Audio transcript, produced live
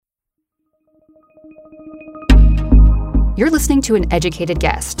You're listening to An Educated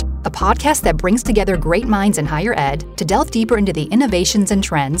Guest, a podcast that brings together great minds in higher ed to delve deeper into the innovations and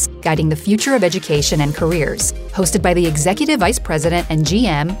trends guiding the future of education and careers. Hosted by the Executive Vice President and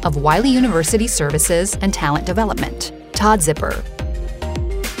GM of Wiley University Services and Talent Development, Todd Zipper.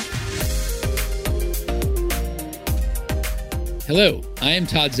 Hello, I am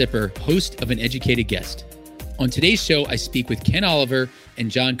Todd Zipper, host of An Educated Guest. On today's show, I speak with Ken Oliver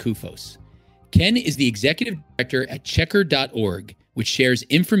and John Koufos. Ken is the executive director at Checkr.org, which shares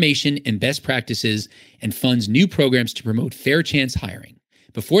information and best practices and funds new programs to promote fair chance hiring.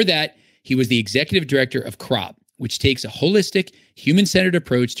 Before that, he was the executive director of CROP, which takes a holistic, human-centered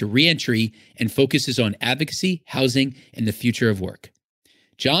approach to reentry and focuses on advocacy, housing, and the future of work.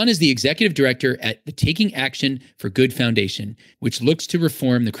 John is the executive director at the Taking Action for Good Foundation, which looks to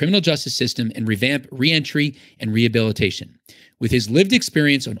reform the criminal justice system and revamp reentry and rehabilitation. With his lived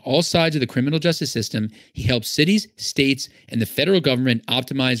experience on all sides of the criminal justice system, he helps cities, states, and the federal government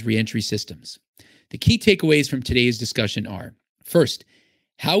optimize reentry systems. The key takeaways from today's discussion are, first,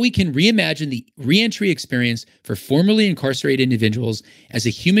 how we can reimagine the reentry experience for formerly incarcerated individuals as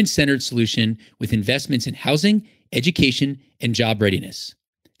a human-centered solution with investments in housing, education, and job readiness.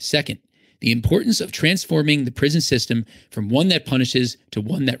 Second, the importance of transforming the prison system from one that punishes to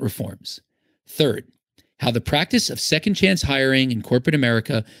one that reforms. Third, how the practice of second chance hiring in corporate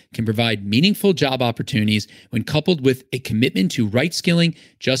America can provide meaningful job opportunities when coupled with a commitment to right-skilling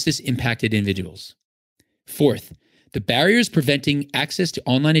justice-impacted individuals. Fourth, the barriers preventing access to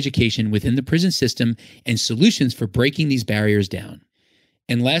online education within the prison system and solutions for breaking these barriers down.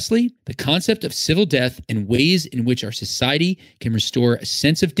 And lastly, the concept of civil death and ways in which our society can restore a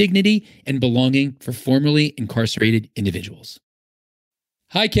sense of dignity and belonging for formerly incarcerated individuals.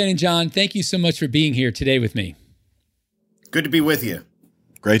 Hi, Ken and John. Thank you so much for being here today with me. Good to be with you.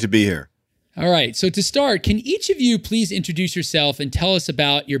 Great to be here. All right. So to start, can each of you please introduce yourself and tell us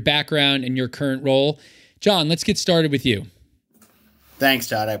about your background and your current role? John, let's get started with you. Thanks,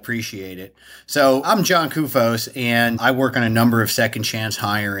 Todd. I appreciate it. So I'm John Koufos, and I work on a number of second chance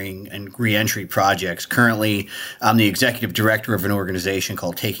hiring and reentry projects. Currently, I'm the executive director of an organization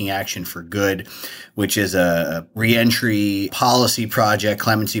called Taking Action for Good, which is a reentry policy project,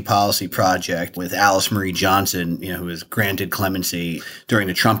 clemency policy project with Alice Marie Johnson, who was granted clemency during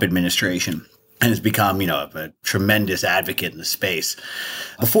the Trump administration and has become, a tremendous advocate in the space.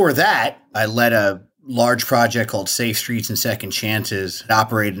 Before that, I led a large project called Safe Streets and Second Chances. It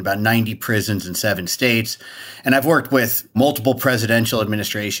operated in about 90 prisons in 7 states. And I've worked with multiple presidential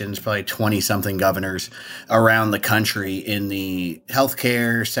administrations, probably 20-something governors around the country in the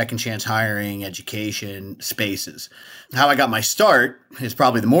healthcare, second chance hiring, education spaces. How I got my start is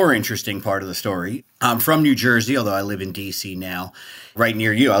probably the more interesting part of the story. I'm from New Jersey, although I live in D.C. now, right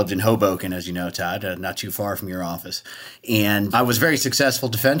near you. I lived in Hoboken, as you know, Todd, not too far from your office. And I was a very successful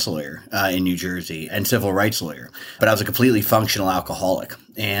defense lawyer in New Jersey and civil rights lawyer. But I was a completely functional alcoholic.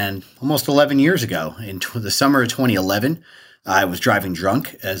 And almost 11 years ago, in the summer of 2011, I was driving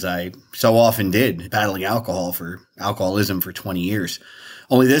drunk, as I so often did, battling alcoholism for 20 years.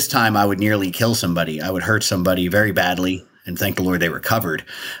 Only this time I would nearly kill somebody. I would hurt somebody very badly. And thank the Lord they recovered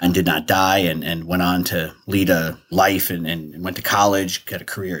and did not die and went on to lead a life and went to college, get a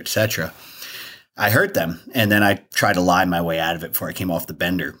career, etc. I hurt them. And then I tried to lie my way out of it before I came off the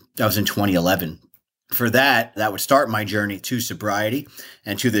bender. That was in 2011. For that would start my journey to sobriety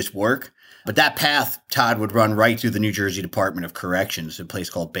and to this work. But that path, Todd, would run right through the New Jersey Department of Corrections, a place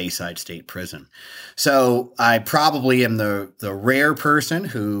called Bayside State Prison. So I probably am the rare person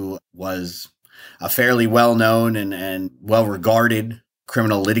who was a fairly well-known and well-regarded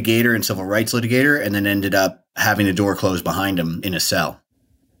criminal litigator and civil rights litigator, and then ended up having the door closed behind him in a cell.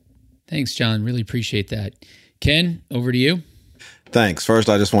 Thanks, John. Really appreciate that. Ken, over to you. Thanks. First,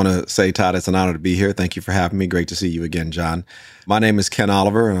 I just want to say, Todd, it's an honor to be here. Thank you for having me. Great to see you again, John. My name is Ken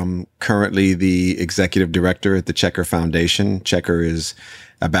Oliver, and I'm currently the executive director at the Checkr Foundation. Checkr is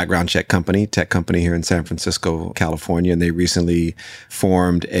a background check company, tech company here in San Francisco, California, and they recently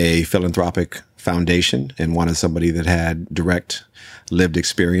formed a philanthropic foundation and wanted somebody that had direct lived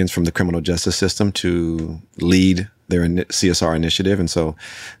experience from the criminal justice system to lead their CSR initiative. And so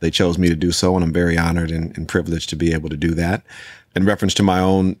they chose me to do so, and I'm very honored and privileged to be able to do that. In reference to my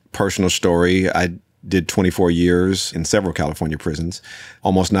own personal story, I did 24 years in several California prisons,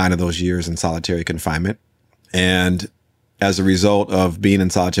 almost 9 of those years in solitary confinement. And as a result of being in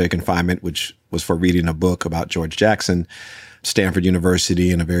solitary confinement, which was for reading a book about George Jackson, Stanford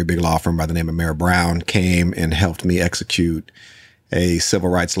University and a very big law firm by the name of Mayer Brown came and helped me execute a civil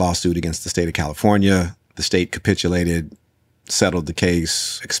rights lawsuit against the state of California. The state capitulated settled the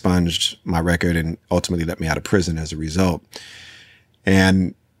case, expunged my record, and ultimately let me out of prison as a result.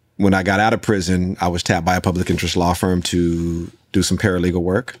 And when I got out of prison, I was tapped by a public interest law firm to do some paralegal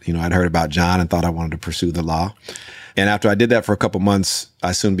work. I'd heard about John and thought I wanted to pursue the law. And after I did that for a couple months,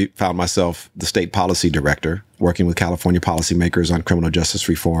 I soon found myself the state policy director, working with California policymakers on criminal justice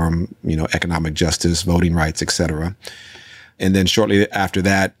reform, economic justice, voting rights, et cetera. And then shortly after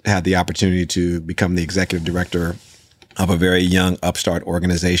that, had the opportunity to become the executive director of a very young upstart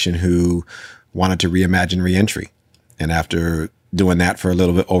organization who wanted to reimagine reentry. And after doing that for a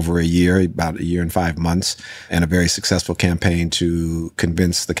little bit over a year, about a year and 5 months, and a very successful campaign to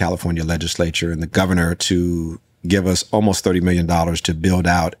convince the California legislature and the governor to give us almost $30 million to build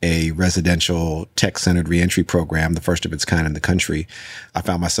out a residential tech-centered reentry program, the first of its kind in the country, I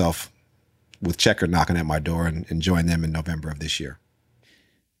found myself with Checkr knocking at my door and joined them in November of this year.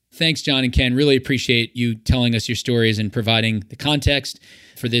 Thanks, John and Ken. Really appreciate you telling us your stories and providing the context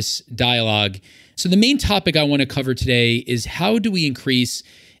for this dialogue. So the main topic I want to cover today is how do we increase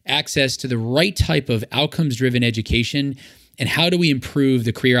access to the right type of outcomes-driven education, and how do we improve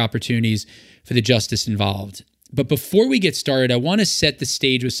the career opportunities for the justice involved? But before we get started, I want to set the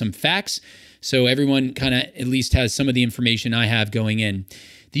stage with some facts so everyone kind of at least has some of the information I have going in.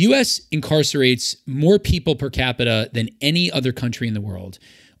 The U.S. incarcerates more people per capita than any other country in the world.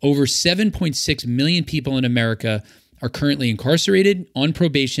 Over 7.6 million people in America are currently incarcerated, on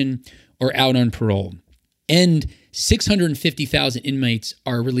probation, or out on parole. And 650,000 inmates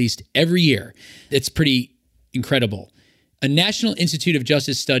are released every year. That's pretty incredible. A National Institute of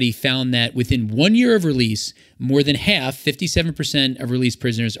Justice study found that within 1 year of release, more than half, 57% of released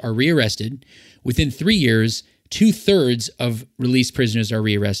prisoners are rearrested. Within 3 years, 2/3 of released prisoners are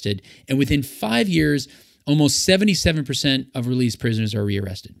rearrested. And within 5 years, almost 77% of released prisoners are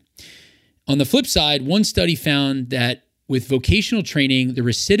rearrested. On the flip side, one study found that with vocational training, the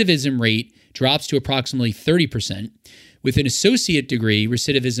recidivism rate drops to approximately 30%. With an associate degree,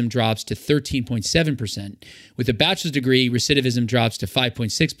 recidivism drops to 13.7%. With a bachelor's degree, recidivism drops to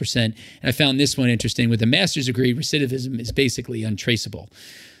 5.6%. And I found this one interesting. With a master's degree, recidivism is basically untraceable.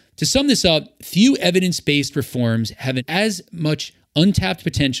 To sum this up, few evidence-based reforms have as much untapped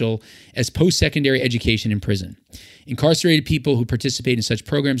potential as post-secondary education in prison. Incarcerated people who participate in such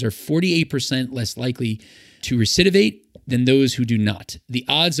programs are 48% less likely to recidivate than those who do not. The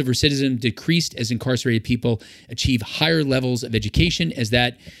odds of recidivism decreased as incarcerated people achieve higher levels of education, as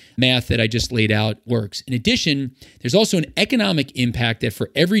that math that I just laid out works. In addition, there's also an economic impact that for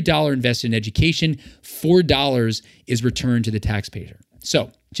every dollar invested in education, $4 is returned to the taxpayer.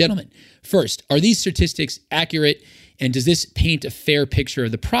 So, gentlemen, first, are these statistics accurate? And does this paint a fair picture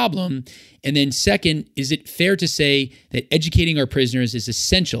of the problem? And then second, is it fair to say that educating our prisoners is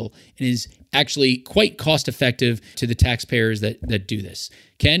essential and is actually quite cost effective to the taxpayers that do this?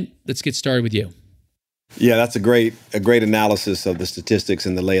 Ken, let's get started with you. Yeah, that's a great analysis of the statistics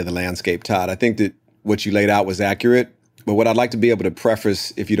and the lay of the landscape, Todd. I think that what you laid out was accurate. But what I'd like to be able to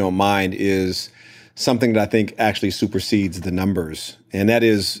preface, if you don't mind, is something that I think actually supersedes the numbers. And that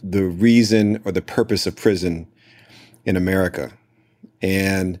is the reason or the purpose of prison in America.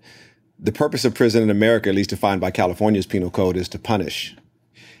 And the purpose of prison in America, at least defined by California's penal code, is to punish.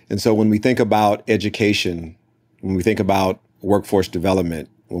 And so when we think about education, when we think about workforce development,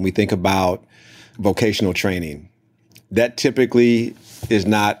 when we think about vocational training, that typically is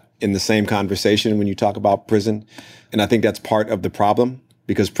not in the same conversation when you talk about prison. And I think that's part of the problem,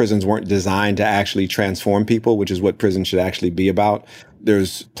 because prisons weren't designed to actually transform people, which is what prison should actually be about.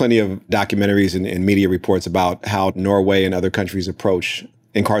 There's plenty of documentaries and media reports about how Norway and other countries approach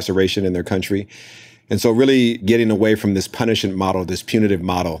incarceration in their country. And so really getting away from this punishment model, this punitive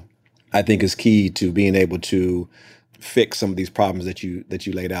model, I think is key to being able to fix some of these problems that you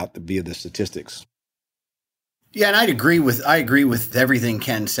laid out via the statistics. Yeah, and I agree with everything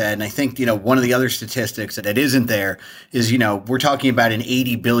Ken said. And I think, one of the other statistics that isn't there is, we're talking about an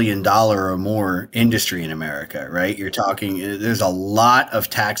 $80 billion or more industry in America, right? You're talking, there's a lot of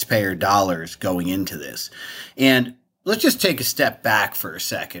taxpayer dollars going into this. And let's just take a step back for a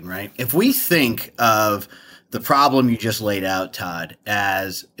second, right? If we think of the problem you just laid out, Todd,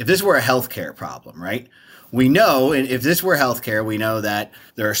 as if this were a healthcare problem, right? We know, and if this were healthcare, we know that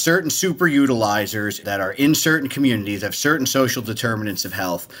there are certain super utilizers that are in certain communities, have certain social determinants of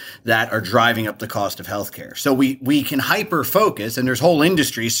health that are driving up the cost of healthcare. So we can hyper focus, and there's whole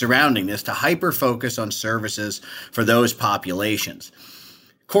industries surrounding this to hyper focus on services for those populations.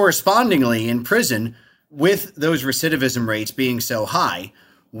 Correspondingly, in prison, with those recidivism rates being so high,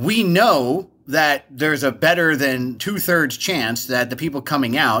 we know that there's a better than 2/3 chance that the people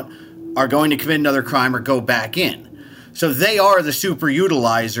coming out are going to commit another crime or go back in. So they are the super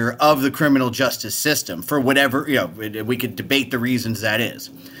utilizer of the criminal justice system for whatever, we could debate the reasons that is.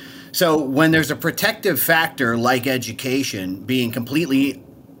 So when there's a protective factor like education being completely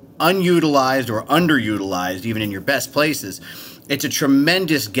unutilized or underutilized, even in your best places, it's a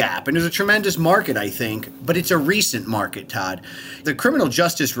tremendous gap. And there's a tremendous market, I think, but it's a recent market, Todd. The criminal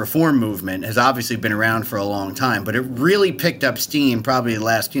justice reform movement has obviously been around for a long time, but it really picked up steam probably the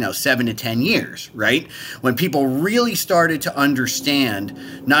last, 7 to 10 years, right? When people really started to understand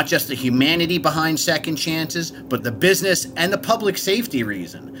not just the humanity behind second chances, but the business and the public safety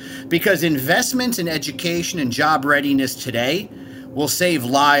reason. Because investments in education and job readiness today will save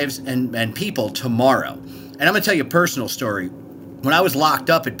lives and people tomorrow. And I'm going to tell you a personal story. When I was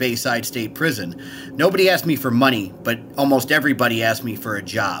locked up at Bayside State Prison, nobody asked me for money, but almost everybody asked me for a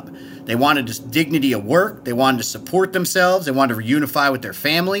job. They wanted dignity of work. They wanted to support themselves. They wanted to reunify with their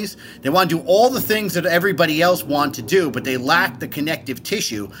families. They wanted to do all the things that everybody else wanted to do, but they lacked the connective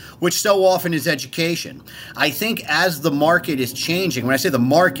tissue, which so often is education. I think as the market is changing, when I say the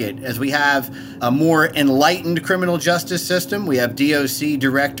market, as we have a more enlightened criminal justice system, we have DOC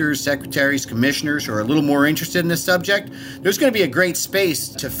directors, secretaries, commissioners who are a little more interested in this subject, there's going to be a great space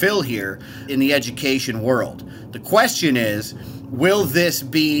to fill here in the education world. The question is, will this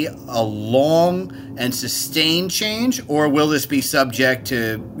be a long and sustained change, or will this be subject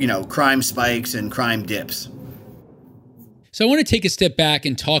to, crime spikes and crime dips? So I want to take a step back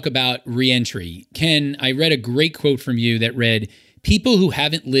and talk about reentry. Ken, I read a great quote from you that read, "People who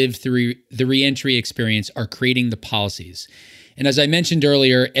haven't lived through the reentry experience are creating the policies." And as I mentioned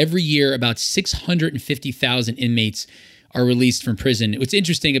earlier, every year about 650,000 inmates are released from prison. What's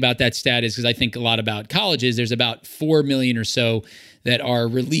interesting about that stat is, because I think a lot about colleges, there's about 4 million or so that are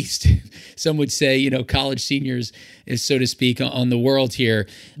released. Some would say, college seniors, is so to speak, on the world here.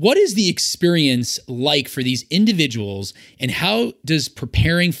 What is the experience like for these individuals, and how does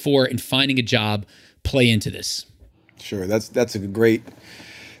preparing for and finding a job play into this? Sure, that's a great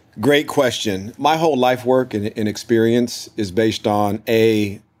question. My whole life work and experience is based on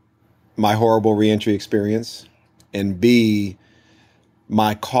A, my horrible reentry experience, and B,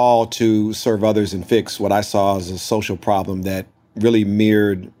 my call to serve others and fix what I saw as a social problem that really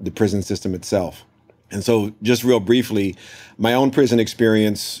mirrored the prison system itself. And so just real briefly, my own prison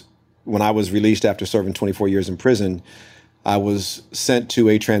experience, when I was released after serving 24 years in prison, I was sent to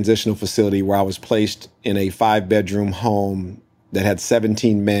a transitional facility where I was placed in a 5-bedroom home that had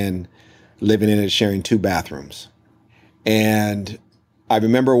 17 men living in it, sharing 2 bathrooms. And I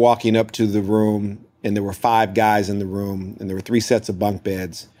remember walking up to the room, and there were 5 guys in the room, and there were 3 sets of bunk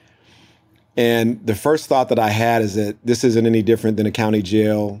beds. And the first thought that I had is that this isn't any different than a county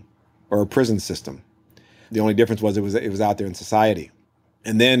jail or a prison system. The only difference was it was out there in society.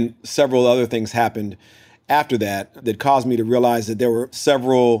 And then several other things happened after that caused me to realize that there were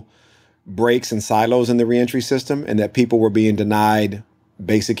several breaks and silos in the reentry system, and that people were being denied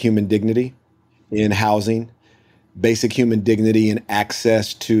basic human dignity in housing, basic human dignity and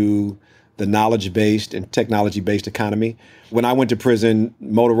access to the knowledge-based and technology-based economy. When I went to prison,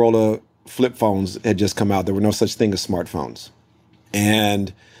 Motorola flip phones had just come out. There were no such thing as smartphones.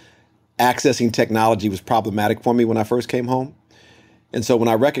 And accessing technology was problematic for me when I first came home. And so when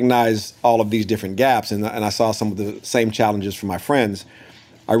I recognized all of these different gaps and I saw some of the same challenges from my friends,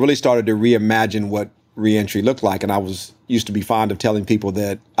 I really started to reimagine what reentry looked like. And I used to be fond of telling people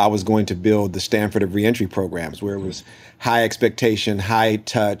that I was going to build the Stanford of reentry programs, where it was high expectation, high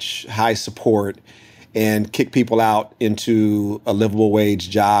touch, high support, and kick people out into a livable wage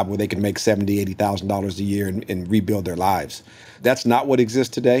job where they can make $70,000, $80,000 a year and rebuild their lives. That's not what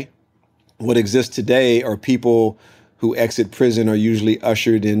exists today. What exists today are people who exit prison are usually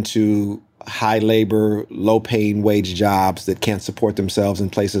ushered into high labor, low paying wage jobs that can't support themselves in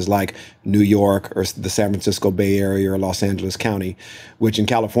places like New York or the San Francisco Bay Area or Los Angeles County, which in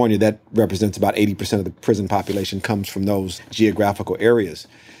California, that represents about 80% of the prison population comes from those geographical areas.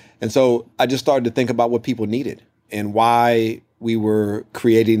 And so I just started to think about what people needed and why we were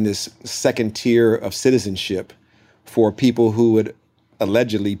creating this second tier of citizenship for people who had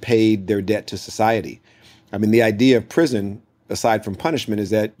allegedly paid their debt to society. I mean, the idea of prison, aside from punishment, is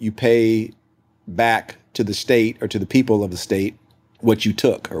that you pay back to the state or to the people of the state what you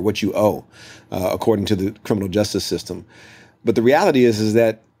took or what you owe, according to the criminal justice system. But the reality is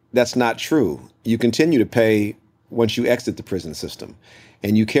that that's not true. You continue to pay once you exit the prison system.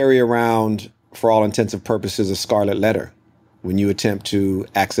 And you carry around, for all intents and purposes, a scarlet letter when you attempt to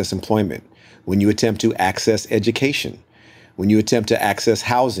access employment, when you attempt to access education, when you attempt to access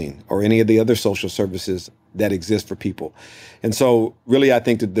housing or any of the other social services that exist for people. And so really, I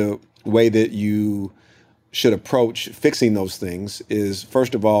think that the way that you should approach fixing those things is,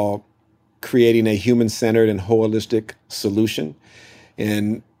 first of all, creating a human-centered and holistic solution.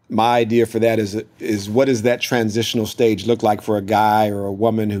 And my idea for that is what does that transitional stage look like for a guy or a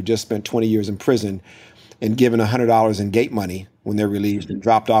woman who just spent 20 years in prison and given $100 in gate money when they're released and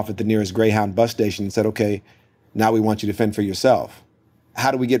dropped off at the nearest Greyhound bus station and said, okay, now we want you to fend for yourself. How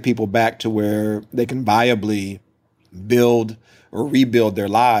do we get people back to where they can viably build or rebuild their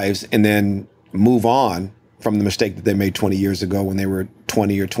lives and then move on from the mistake that they made 20 years ago when they were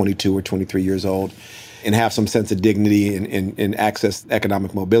 20 or 22 or 23 years old, and have some sense of dignity and access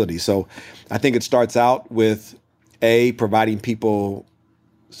economic mobility? So I think it starts out with providing people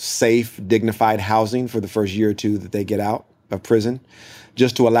safe, dignified housing for the first year or two that they get out of prison,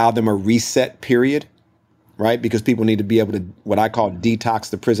 just to allow them a reset period, right? Because people need to be able to, what I call, detox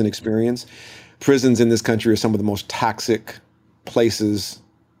the prison experience. Prisons in this country are some of the most toxic places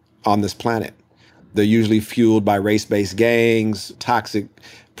on this planet. They're usually fueled by race-based gangs, toxic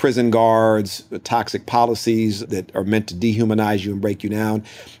prison guards, toxic policies that are meant to dehumanize you and break you down.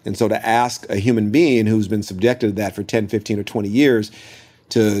 And so to ask a human being who's been subjected to that for 10, 15, or 20 years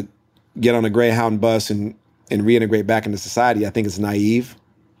to get on a Greyhound bus and reintegrate back into society, I think it's naive.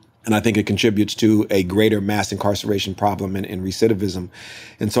 And I think it contributes to a greater mass incarceration problem and recidivism.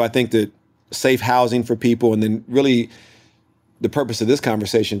 And so I think that safe housing for people, and then really the purpose of this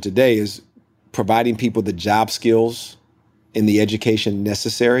conversation today is providing people the job skills and the education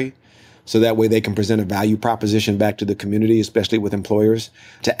necessary so that way they can present a value proposition back to the community, especially with employers,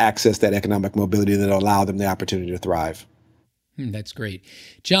 to access that economic mobility that will allow them the opportunity to thrive. That's great.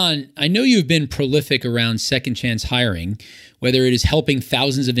 John, I know you've been prolific around second chance hiring, whether it is helping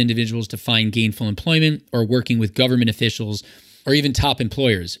thousands of individuals to find gainful employment or working with government officials or even top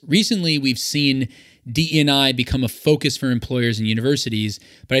employers. Recently, we've seen DE&I become a focus for employers and universities,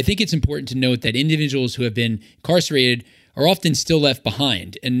 but I think it's important to note that individuals who have been incarcerated are often still left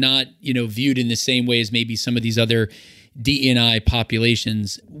behind and not, viewed in the same way as maybe some of these other DE&I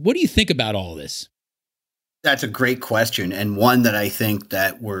populations. What do you think about all of this? That's a great question, and one that I think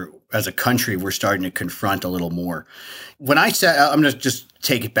that as a country, we're starting to confront a little more. When I'm going to just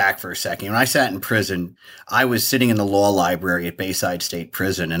take it back for a second. When I sat in prison, I was sitting in the law library at Bayside State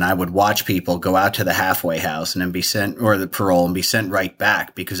Prison, and I would watch people go out to the halfway house and then be sent, or the parole, and be sent right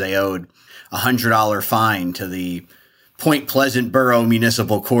back because they owed $100 fine to the Point Pleasant Borough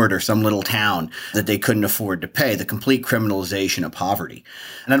Municipal Court or some little town that they couldn't afford to pay, the complete criminalization of poverty.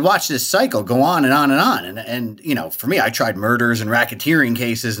 And I'd watch this cycle go on and on and on. And for me, I tried murders and racketeering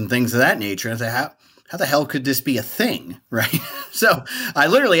cases and things of that nature. And I said, how the hell could this be a thing, right? So I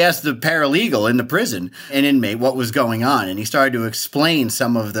literally asked the paralegal in the prison, an inmate, what was going on. And he started to explain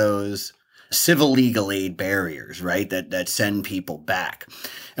some of those civil legal aid barriers, right, that send people back.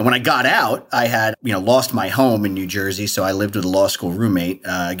 And when I got out, I had, lost my home in New Jersey. So I lived with a law school roommate,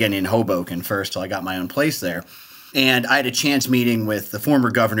 again, in Hoboken first till I got my own place there. And I had a chance meeting with the former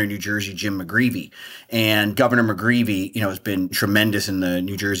governor of New Jersey, Jim McGreevey. And Governor McGreevey, has been tremendous in the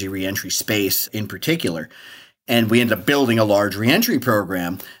New Jersey reentry space in particular. And we ended up building a large reentry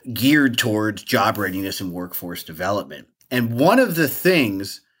program geared towards job readiness and workforce development. And one of the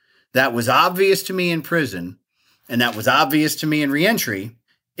things that was obvious to me in prison and that was obvious to me in reentry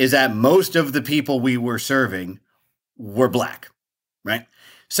is that most of the people we were serving were Black, right?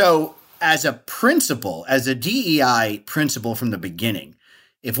 So as a principle, as a DEI principle from the beginning,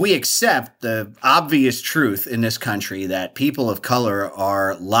 if we accept the obvious truth in this country that people of color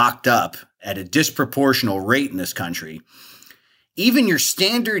are locked up at a disproportional rate in this country, even your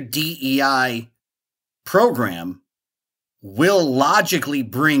standard DEI program will logically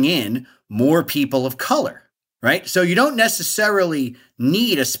bring in more people of color, right? So you don't necessarily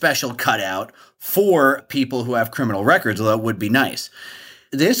need a special cutout for people who have criminal records, although it would be nice.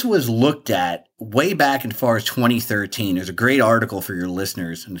 This was looked at way back as far as 2013. There's a great article for your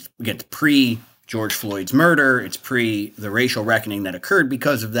listeners. And again, it's pre-George Floyd's murder. It's pre the racial reckoning that occurred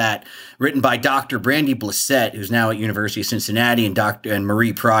because of that, written by Dr. Brandy Blissett, who's now at University of Cincinnati, and Dr.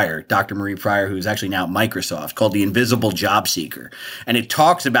 Marie Pryor, who's actually now at Microsoft, called The Invisible Job Seeker. And it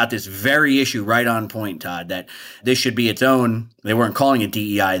talks about this very issue right on point, Todd, that this should be its own, they weren't calling it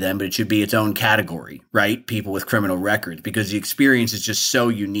DEI then, but it should be its own category, right? People with criminal records, because the experience is just so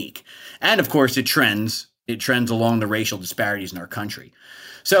unique. And of course, it trends along the racial disparities in our country.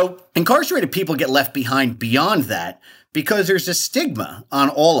 So incarcerated people get left behind beyond that because there's a stigma on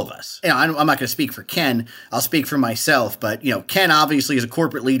all of us. I'm not going to speak for Ken. I'll speak for myself. But, Ken obviously is a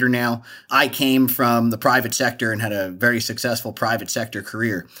corporate leader now. I came from the private sector and had a very successful private sector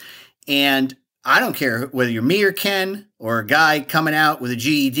career. And I don't care whether you're me or Ken or a guy coming out with a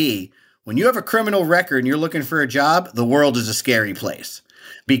GED. When you have a criminal record and you're looking for a job, the world is a scary place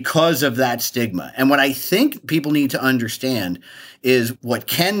because of that stigma. And what I think people need to understand is what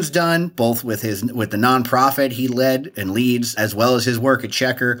Ken's done, both with the nonprofit he led and leads, as well as his work at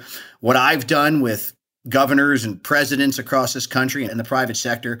Checkr, what I've done with governors and presidents across this country and the private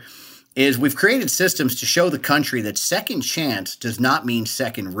sector, is we've created systems to show the country that second chance does not mean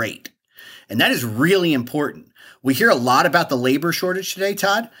second rate. And that is really important. We hear a lot about the labor shortage today,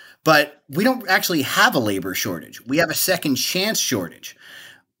 Todd, but we don't actually have a labor shortage. We have a second chance shortage.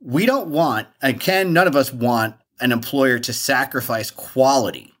 We don't want, and Ken, none of us want an employer to sacrifice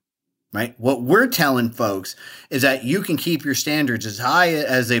quality, right? What we're telling folks is that you can keep your standards as high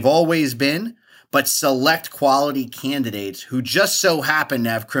as they've always been, but select quality candidates who just so happen to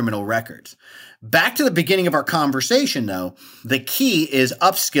have criminal records. Back to the beginning of our conversation, though, the key is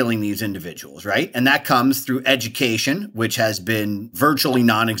upskilling these individuals, right? And that comes through education, which has been virtually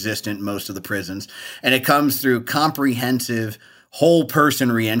non-existent in most of the prisons. And it comes through comprehensive whole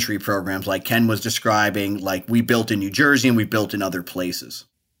person reentry programs like Ken was describing, like we built in New Jersey and we built in other places.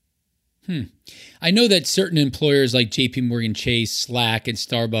 I know that certain employers like JP Morgan Chase, Slack, and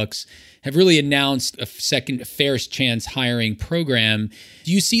Starbucks have really announced a second fair chance hiring program.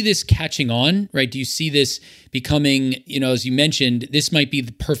 Do you see this catching on, right? Do you see this becoming, as you mentioned, this might be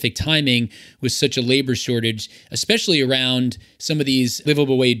the perfect timing with such a labor shortage, especially around some of these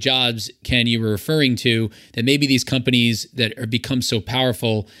livable wage jobs, Ken, you were referring to, that maybe these companies that are become so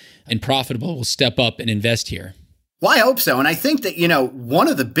powerful and profitable will step up and invest here? Well, I hope so. And I think that, one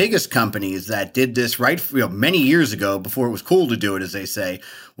of the biggest companies that did this many years ago, before it was cool to do it, as they say,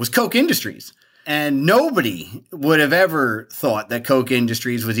 was Koch Industries. And nobody would have ever thought that Koch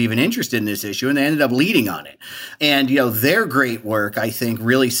Industries was even interested in this issue, and they ended up leading on it. And, their great work, I think,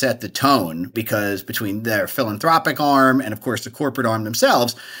 really set the tone because between their philanthropic arm and, of course, the corporate arm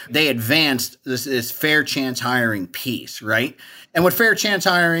themselves, they advanced this fair chance hiring piece, right? And what fair chance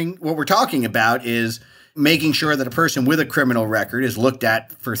hiring, what we're talking about is making sure that a person with a criminal record is looked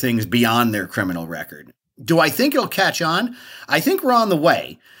at for things beyond their criminal record. Do I think it'll catch on? I think we're on the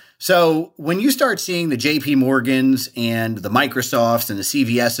way. So when you start seeing the JP Morgans and the Microsofts and the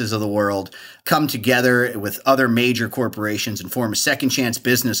CVSs of the world come together with other major corporations and form a second chance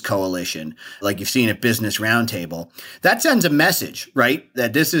business coalition, like you've seen at Business Roundtable, that sends a message, right?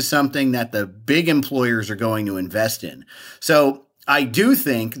 That this is something that the big employers are going to invest in. So I do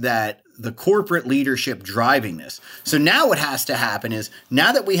think that the corporate leadership driving this. So now what has to happen is,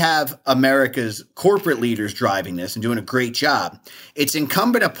 now that we have America's corporate leaders driving this and doing a great job, it's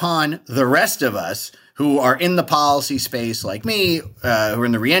incumbent upon the rest of us who are in the policy space like me, who are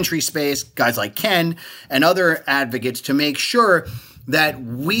in the reentry space, guys like Ken and other advocates, to make sure that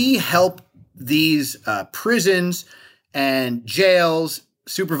we help these prisons and jails,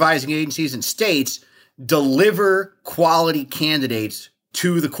 supervising agencies and states deliver quality candidates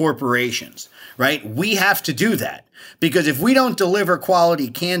to the corporations, right? We have to do that, because if we don't deliver quality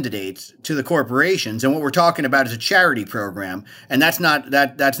candidates to the corporations, and what we're talking about is a charity program, and that's not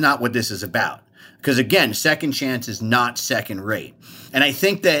what this is about. Because again, second chance is not second rate. And I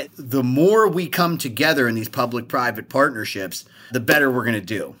think that the more we come together in these public-private partnerships, the better we're going to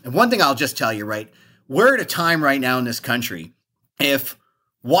do. And one thing I'll just tell you, right? We're at a time right now in this country, if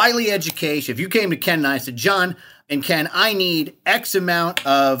Wiley Education, if you came to Ken and I said, John and Ken, I need X amount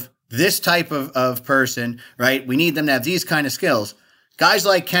of this type of person, right? We need them to have these kind of skills. Guys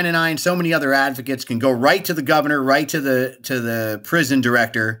like Ken and I and so many other advocates can go right to the governor, right to the prison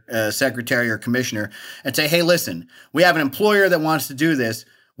director, secretary or commissioner, and say, hey, listen, we have an employer that wants to do this.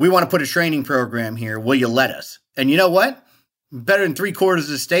 We want to put a training program here. Will you let us? And you know what? Better than 3/4 of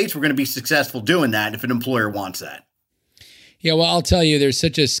the states, we're going to be successful doing that if an employer wants that. Yeah, well, I'll tell you, there's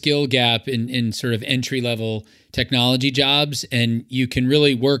such a skill gap in sort of entry-level technology jobs, and you can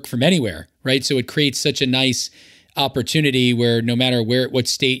really work from anywhere, right? So it creates such a nice opportunity where no matter what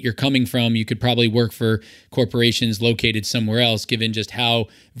state you're coming from, you could probably work for corporations located somewhere else, given just how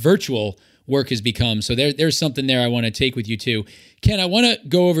virtual work has become. So there's something there I want to take with you too. Ken, I want to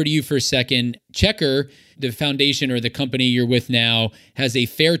go over to you for a second. Checkr, the foundation or the company you're with now, has a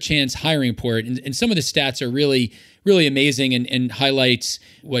fair chance hiring report. And some of the stats are really, really amazing and highlights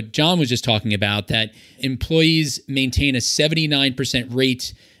what John was just talking about, that employees maintain a 79%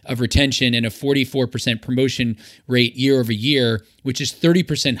 rate of retention and a 44% promotion rate year over year, which is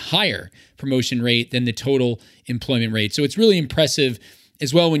 30% higher promotion rate than the total employment rate. So it's really impressive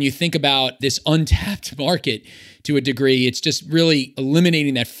as well when you think about this untapped market to a degree. It's just really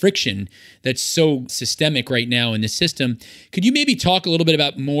eliminating that friction that's so systemic right now in the system. Could you maybe talk a little bit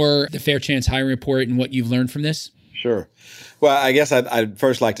about more the Fair Chance Hiring Report and what you've learned from this? Sure. Well, I guess I'd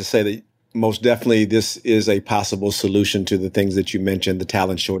first like to say that most definitely this is a possible solution to the things that you mentioned, the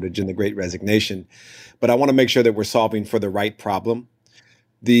talent shortage and the Great Resignation. But I want to make sure that we're solving for the right problem.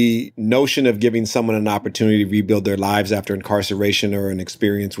 The notion of giving someone an opportunity to rebuild their lives after incarceration or an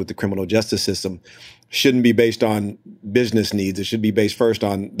experience with the criminal justice system shouldn't be based on business needs. It should be based first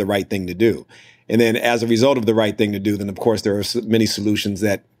on the right thing to do. And then as a result of the right thing to do, then of course there are many solutions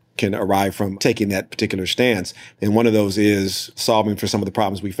that can arrive from taking that particular stance. And one of those is solving for some of the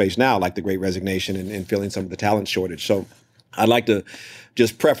problems we face now, like the Great Resignation and filling some of the talent shortage. So I'd like to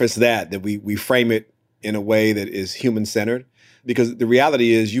just preface that we frame it in a way that is human-centered. Because the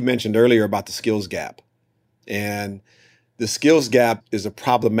reality is, you mentioned earlier about the skills gap. And the skills gap is a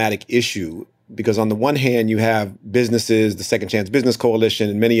problematic issue because on the one hand, you have businesses, the Second Chance Business Coalition,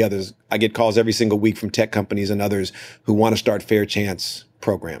 and many others. I get calls every single week from tech companies and others who want to start fair chance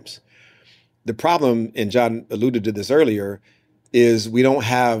programs. The problem, and John alluded to this earlier, is we don't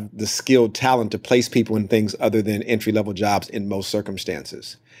have the skilled talent to place people in things other than entry-level jobs in most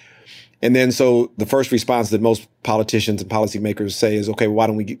circumstances. And then so the first response that most politicians and policymakers say is, okay, why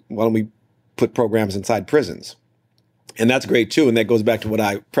don't we put programs inside prisons? And that's great too. And that goes back to what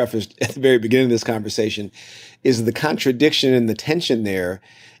I prefaced at the very beginning of this conversation, is the contradiction and the tension there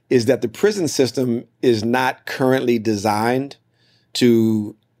is that the prison system is not currently designed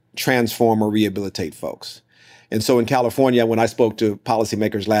to transform or rehabilitate folks. And so in California, when I spoke to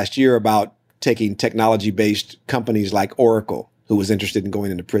policymakers last year about taking technology-based companies like Oracle, who was interested in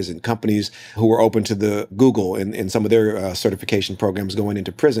going into prison, companies who were open to the Google and some of their certification programs going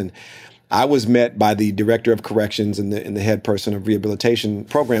into prison, I was met by the director of corrections and the head person of rehabilitation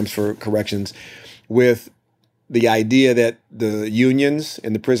programs for corrections with the idea that the unions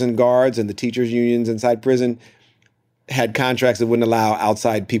and the prison guards and the teachers unions inside prison had contracts that wouldn't allow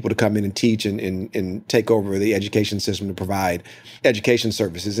outside people to come in and teach and take over the education system to provide education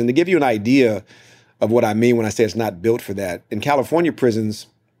services. And to give you an idea of what I mean when I say it's not built for that, in California prisons,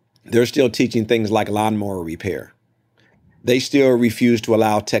 they're still teaching things like lawnmower repair. They still refuse to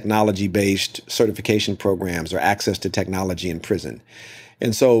allow technology-based certification programs or access to technology in prison.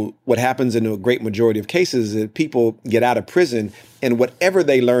 And so what happens in a great majority of cases is that people get out of prison and whatever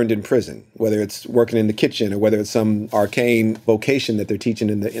they learned in prison, whether it's working in the kitchen or whether it's some arcane vocation that they're teaching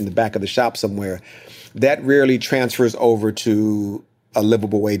in the back of the shop somewhere, that rarely transfers over to a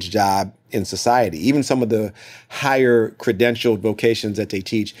livable wage job in society. Even some of the higher credentialed vocations that they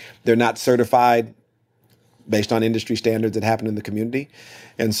teach, they're not certified based on industry standards that happen in the community.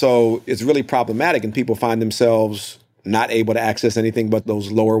 And so it's really problematic, and people find themselves not able to access anything but those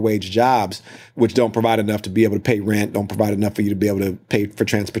lower wage jobs, which don't provide enough to be able to pay rent, don't provide enough for you to be able to pay for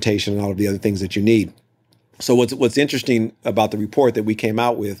transportation and all of the other things that you need. So what's interesting about the report that we came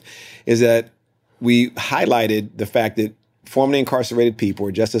out with is that we highlighted the fact that formerly incarcerated people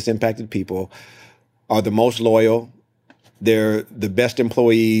or justice impacted people are the most loyal. They're the best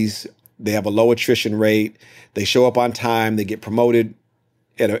employees. They have a low attrition rate. They show up on time. They get promoted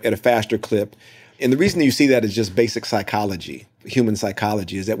at a faster clip. And the reason that you see that is just basic psychology, human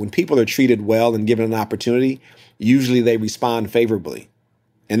psychology, is that when people are treated well and given an opportunity, usually they respond favorably.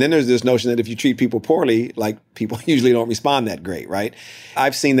 And then there's this notion that if you treat people poorly, like people usually don't respond that great, right?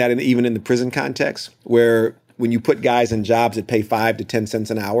 I've seen that even in the prison context, where when you put guys in jobs that pay 5 to 10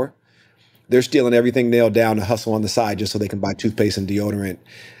 cents an hour, they're stealing everything nailed down to hustle on the side just so they can buy toothpaste and deodorant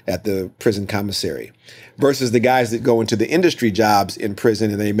at the prison commissary. Versus the guys that go into the industry jobs in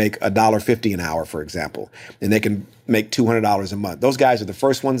prison and they make $1.50 an hour, for example, and they can make $200 a month. Those guys are the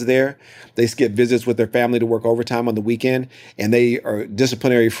first ones there. They skip visits with their family to work overtime on the weekend, and they are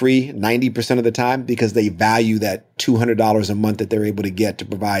disciplinary free 90% of the time because they value that $200 a month that they're able to get to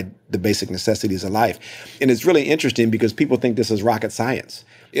provide the basic necessities of life. And it's really interesting because people think this is rocket science.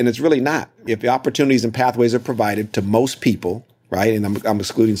 And it's really not. If the opportunities and pathways are provided to most people, right, and I'm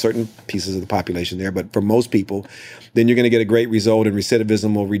excluding certain pieces of the population there, but for most people, then you're going to get a great result and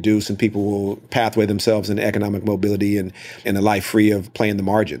recidivism will reduce and people will pathway themselves into economic mobility and a life free of playing the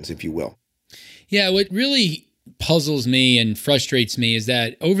margins, if you will. Yeah, what really puzzles me and frustrates me is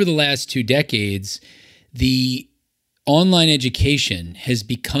that over the last 2 decades, the online education has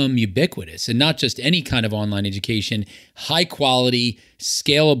become ubiquitous, and not just any kind of online education, high quality,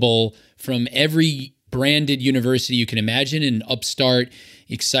 scalable from every branded university you can imagine, and upstart,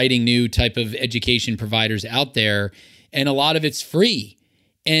 exciting new type of education providers out there. And a lot of it's free.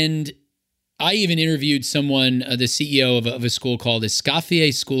 And I even interviewed someone, the CEO of a school called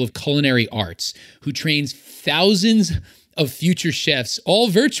Escoffier School of Culinary Arts, who trains thousands of future chefs, all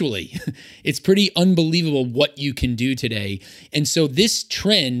virtually. It's pretty unbelievable what you can do today. And so this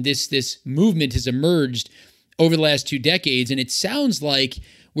trend, this movement has emerged over the last 2 decades. And it sounds like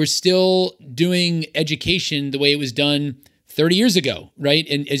we're still doing education the way it was done 30 years ago, right?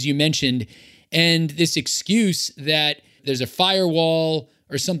 And as you mentioned, and this excuse that there's a firewall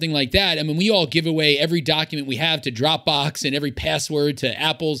or something like that. I mean, we all give away every document we have to Dropbox and every password to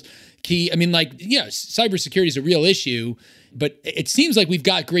Apple's key. I mean, like, yeah, cybersecurity is a real issue, but it seems like we've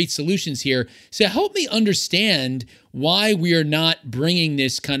got great solutions here. So help me understand why we are not bringing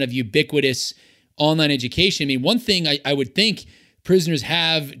this kind of ubiquitous online education. I mean, one thing I would think prisoners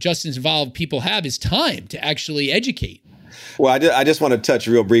have, justice involved people have, is time to actually educate. Well, I just want to touch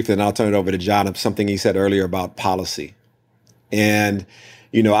real briefly, and I'll turn it over to John, of something he said earlier about policy. And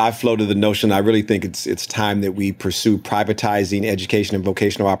I floated the notion, I really think it's time that we pursue privatizing education and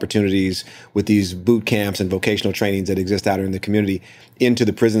vocational opportunities with these boot camps and vocational trainings that exist out in the community into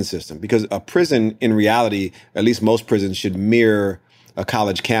the prison system. Because a prison, in reality, at least most prisons, should mirror a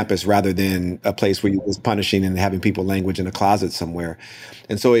college campus rather than a place where you're just punishing and having people language in a closet somewhere.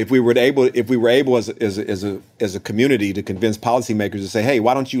 And so if we were able as a community to convince policymakers to say, hey,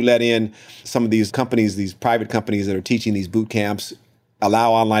 why don't you let in some of these companies, these private companies that are teaching these boot camps,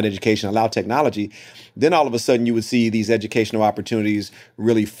 allow online education, allow technology, then all of a sudden you would see these educational opportunities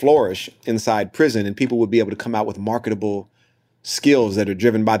really flourish inside prison, and people would be able to come out with marketable skills that are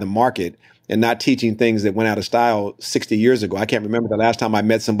driven by the market and not teaching things that went out of style 60 years ago. I can't remember the last time I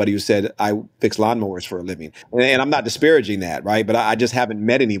met somebody who said, I fix lawnmowers for a living. And I'm not disparaging that, right? But I just haven't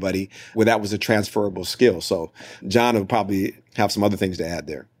met anybody where that was a transferable skill. So John will probably have some other things to add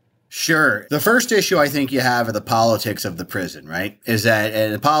there. Sure. The first issue I think you have are the politics of the prison, right? Is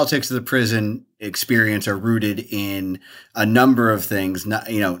that the politics of the prison experience are rooted in a number of things, not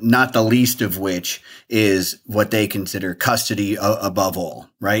the least of which is what they consider custody above all,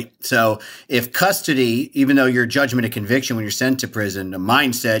 right? So if custody, even though your judgment of conviction when you're sent to prison,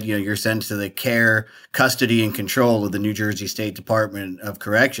 mine said, you're sent to the care, custody, and control of the New Jersey State Department of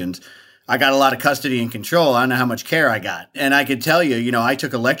Corrections. I got a lot of custody and control. I don't know how much care I got. And I could tell you, I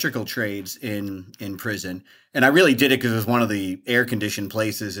took electrical trades in prison. And I really did it because it was one of the air-conditioned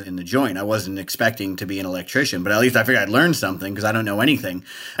places in the joint. I wasn't expecting to be an electrician, but at least I figured I'd learn something because I don't know anything.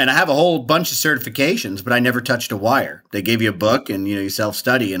 And I have a whole bunch of certifications, but I never touched a wire. They gave you a book and, you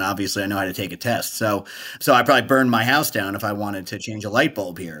self-study, and obviously I know how to take a test. So I probably burned my house down if I wanted to change a light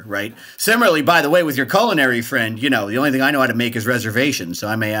bulb here, right? Similarly, by the way, with your culinary friend, the only thing I know how to make is reservations. So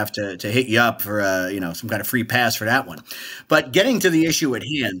I may have to hit you up for, some kind of free pass for that one. But getting to the issue at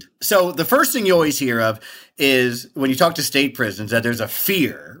hand. So the first thing you always hear of is when you talk to state prisons that there's a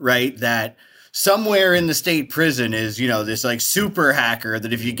fear, right, that somewhere in the state prison is, this like super hacker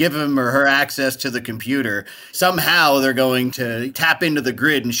that if you give him or her access to the computer, somehow they're going to tap into the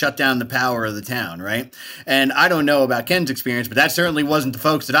grid and shut down the power of the town, right? And I don't know about Ken's experience, but that certainly wasn't the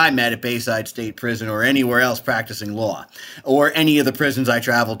folks that I met at Bayside State Prison or anywhere else practicing law or any of the prisons I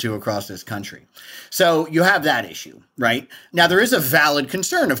traveled to across this country. So you have that issue, right? Now, there is a valid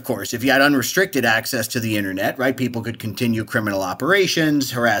concern, of course. If you had unrestricted access to the internet, right, people could continue criminal operations,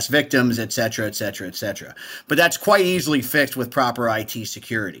 harass victims, et cetera, et cetera, et cetera. But that's quite easily fixed with proper IT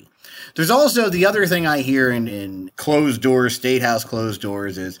security. There's also the other thing I hear in closed doors, state house closed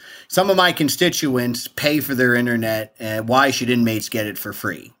doors, is some of my constituents pay for their internet, and why should inmates get it for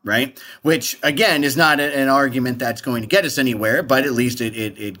free, right? Which, again, is not an argument that's going to get us anywhere, but at least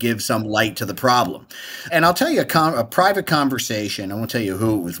it gives some light to the problem. And I'll tell you a private conversation, I won't tell you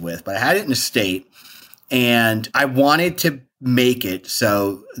who it was with, but I had it in a state, and I wanted to make it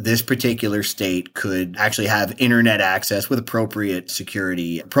so this particular state could actually have internet access with appropriate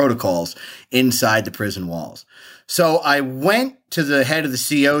security protocols inside the prison walls. So I went to the head of the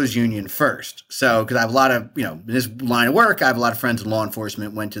CO's union first. So, because I have a lot of, in this line of work, I have a lot of friends in law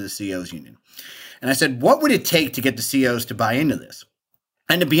enforcement, went to the CO's union. And I said, what would it take to get the COs to buy into this?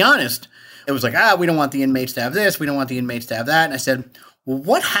 And to be honest, it was like, we don't want the inmates to have this. We don't want the inmates to have that. And I said, well,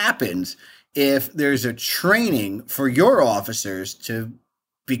 what happens if there's a training for your officers to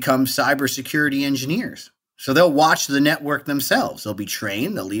become cybersecurity engineers? So they'll watch the network themselves. They'll be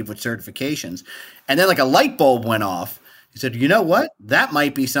trained. They'll leave with certifications. And then like a light bulb went off. He said, you know what? That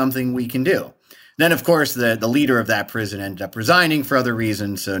might be something we can do. Then, of course, the leader of that prison ended up resigning for other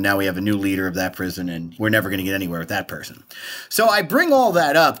reasons. So now we have a new leader of that prison, and we're never going to get anywhere with that person. So I bring all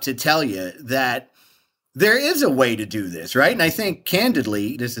that up to tell you that there is a way to do this, right? And I think,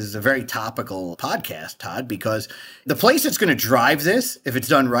 candidly, this is a very topical podcast, Todd, because the place that's going to drive this, if it's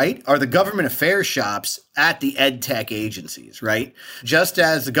done right, are the government affairs shops at the ed tech agencies, right? Just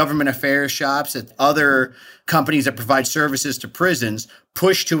as the government affairs shops at other companies that provide services to prisons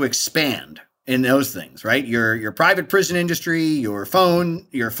push to expand in those things, right? Your private prison industry, your phone,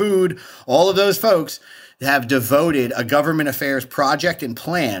 your food, all of those folks, have devoted a government affairs project and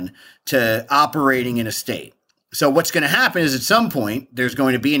plan to operating in a state. So what's going to happen is at some point, there's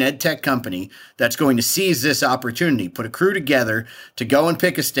going to be an ed tech company that's going to seize this opportunity, put a crew together to go and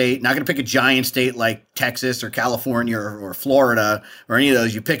pick a state, not going to pick a giant state like Texas or California or Florida or any of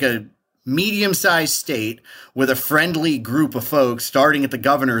those. You pick a medium-sized state with a friendly group of folks starting at the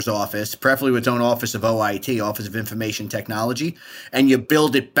governor's office, preferably with its own office of OIT, Office of Information Technology, and you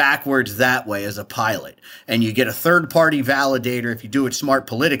build it backwards that way as a pilot. And you get a third-party validator. If you do it smart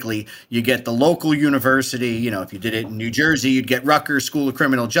politically, you get the local university. If you did it in New Jersey, you'd get Rutgers School of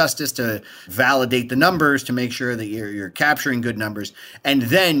Criminal Justice to validate the numbers to make sure that you're capturing good numbers. And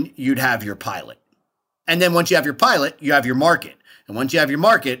then you'd have your pilot. And then once you have your pilot, you have your market. And once you have your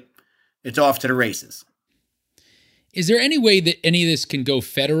market, it's off to the races. Is there any way that any of this can go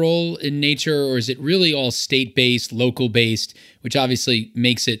federal in nature, or is it really all state-based, local-based, which obviously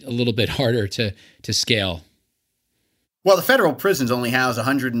makes it a little bit harder to scale? Well, the federal prisons only house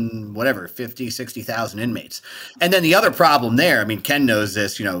 60,000 inmates. And then the other problem there, Ken knows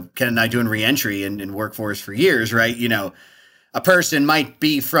this, Ken and I doing reentry in workforce for years, right? A person might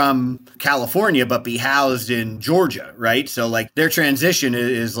be from California, but be housed in Georgia, right? So their transition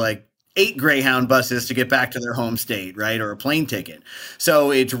is 8 Greyhound buses to get back to their home state, right? Or a plane ticket.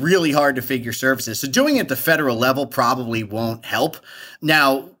 So it's really hard to figure services. So doing it at the federal level probably won't help.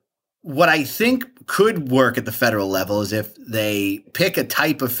 Now, what I think could work at the federal level is if they pick a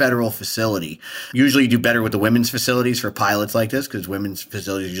type of federal facility. Usually you do better with the women's facilities for pilots like this because women's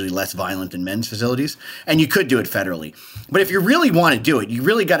facilities are usually less violent than men's facilities. And you could do it federally. But if you really want to do it, you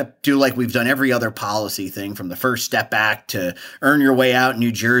really got to do like we've done every other policy thing, from the First Step Act to Earn Your Way Out in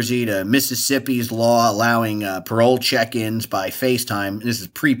New Jersey to Mississippi's law allowing parole check-ins by FaceTime. This is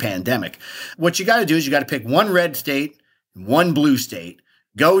pre-pandemic. What you got to do is you got to pick one red state, one blue state.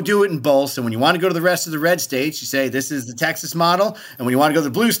 Go do it in both. So when you want to go to the rest of the red states, you say, this is the Texas model. And when you want to go to the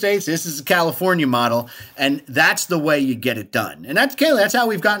blue states, this is the California model. And that's the way you get it done. And that's how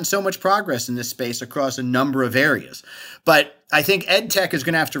we've gotten so much progress in this space across a number of areas. But I think EdTech is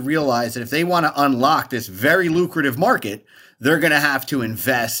going to have to realize that if they want to unlock this very lucrative market, they're going to have to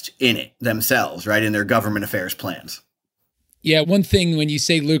invest in it themselves, right, in their government affairs plans. Yeah, one thing when you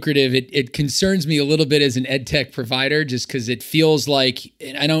say lucrative, it concerns me a little bit as an ed tech provider, just because it feels like,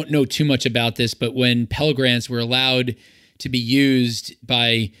 and I don't know too much about this, but when Pell Grants were allowed to be used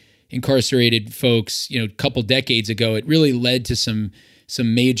by incarcerated folks, a couple decades ago, it really led to some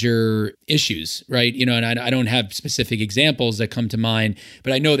major issues, right? And I don't have specific examples that come to mind,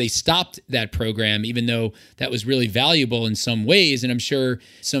 but I know they stopped that program, even though that was really valuable in some ways. And I'm sure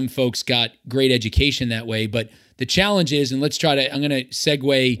some folks got great education that way. But the challenge is, and I'm going to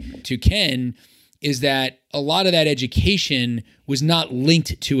segue to Ken, is that a lot of that education was not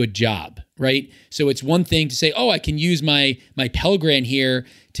linked to a job, right? So it's one thing to say, I can use my Pell Grant here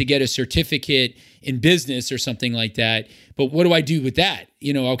to get a certificate in business or something like that. But what do I do with that?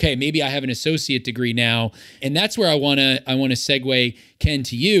 Okay, maybe I have an associate degree now. And that's where I want to segue, Ken,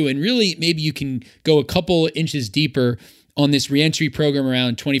 to you. And really, maybe you can go a couple inches deeper on this reentry program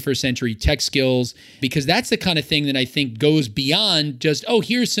around 21st century tech skills, because that's the kind of thing that I think goes beyond just,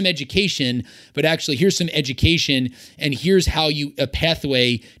 here's some education, but actually here's some education and here's how a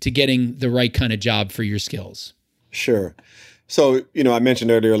pathway to getting the right kind of job for your skills. Sure. So, I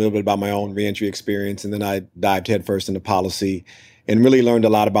mentioned earlier a little bit about my own reentry experience, and then I dived headfirst into policy and really learned a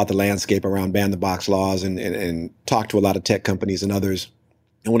lot about the landscape around ban-the-box laws and talked to a lot of tech companies and others.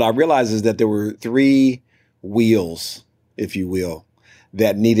 And what I realized is that there were 3 wheels, if you will,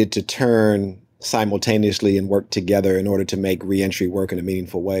 that needed to turn simultaneously and work together in order to make reentry work in a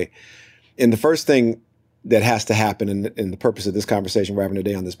meaningful way. And the first thing that has to happen, in the purpose of this conversation we're having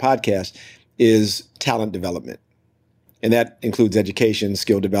today on this podcast, is talent development. And that includes education,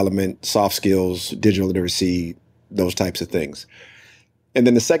 skill development, soft skills, digital literacy, those types of things. And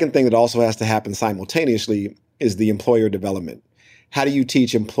then the second thing that also has to happen simultaneously is the employer development. How do you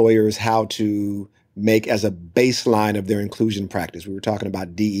teach employers how to make as a baseline of their inclusion practice? We were talking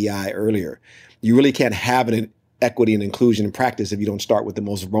about DEI earlier. You really can't have an equity and inclusion practice if you don't start with the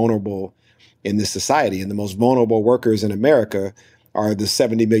most vulnerable in this society. And the most vulnerable workers in America are the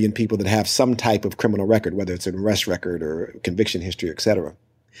 70 million people that have some type of criminal record, whether it's an arrest record or conviction history, et cetera.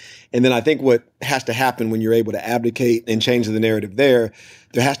 And then I think what has to happen when you're able to advocate and change the narrative there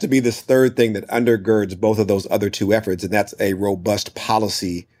has to be this third thing that undergirds both of those other 2 efforts, and that's a robust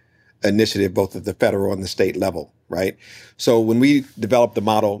policy initiative, both at the federal and the state level, right? So when we developed the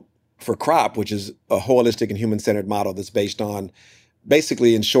model for CROP, which is a holistic and human-centered model that's based on,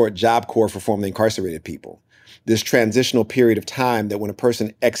 basically, in short, Job Corps for formerly incarcerated people, this transitional period of time that when a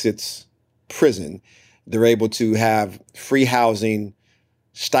person exits prison, They're able to have free housing,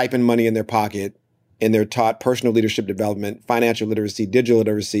 stipend money in their pocket, and they're taught personal leadership development, financial literacy, digital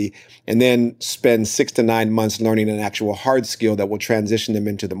literacy, and then spend 6 to 9 months learning an actual hard skill that will transition them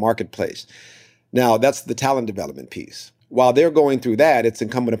into the marketplace. Now, that's the talent development piece. While they're going through that, it's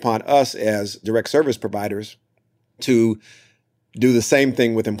incumbent upon us as direct service providers to do the same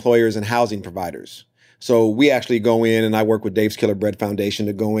thing with employers and housing providers. So we actually go in, and I work with Dave's Killer Bread Foundation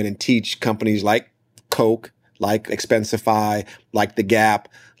to go in and teach companies like Coke, like Expensify, like The Gap,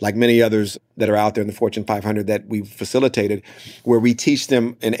 like many others that are out there in the Fortune 500 that we've facilitated, where we teach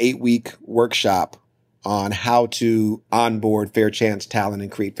them an 8-week workshop on how to onboard fair chance talent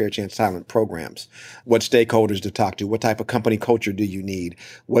and create fair chance talent programs, what stakeholders to talk to, what type of company culture do you need,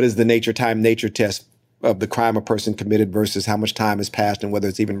 what is the nature test of the crime a person committed versus how much time has passed and whether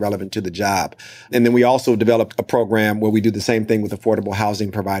it's even relevant to the job. And then we also developed a program where we do the same thing with affordable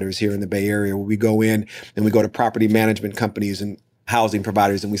housing providers here in the Bay Area, where we go in and we go to property management companies and housing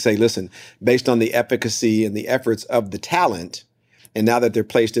providers and we say, listen, based on the efficacy and the efforts of the talent, and now that they're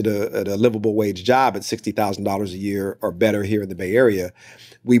placed at a livable wage job at $60,000 a year or better here in the Bay Area,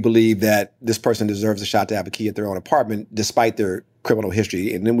 we believe that this person deserves a shot to have a key at their own apartment despite their criminal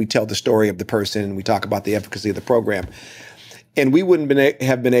history. And then we tell the story of the person and we talk about the efficacy of the program. And we wouldn't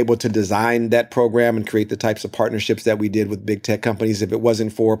have been able to design that program and create the types of partnerships that we did with big tech companies if it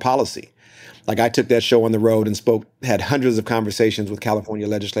wasn't for policy. Like I took that show on the road and had hundreds of conversations with California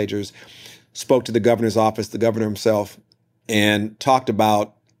legislators, spoke to the governor's office, the governor himself, and talked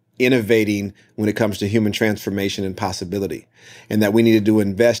about innovating when it comes to human transformation and possibility, and that we needed to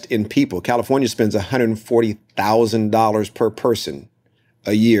invest in people. California spends $140,000 per person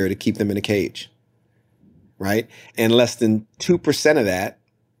a year to keep them in a cage, right? And less than 2% of that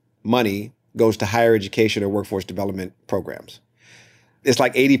money goes to higher education or workforce development programs. It's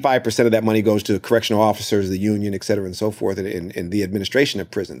like 85% of that money goes to correctional officers, the union, et cetera, and so forth, and the administration of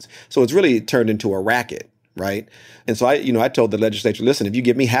prisons. So it's really turned into a racket, right? And so I told the legislature, listen, if you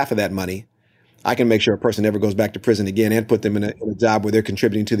give me half of that money, I can make sure a person never goes back to prison again and put them in a job where they're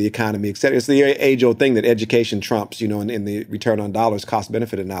contributing to the economy, et cetera. It's the age-old thing that education trumps, in the return on dollars,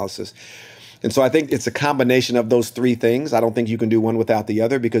 cost-benefit analysis. And so I think it's a combination of those three things. I don't think you can do one without the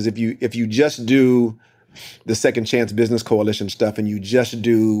other, because if you just do the Second Chance Business Coalition stuff and you just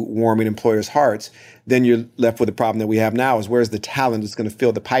do warming employers' hearts, then you're left with the problem that we have now is where's the talent that's going to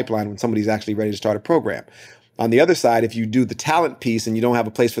fill the pipeline when somebody's actually ready to start a program. On the other side, if you do the talent piece and you don't have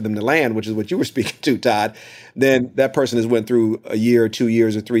a place for them to land, which is what you were speaking to, Todd, then that person has went through a year or 2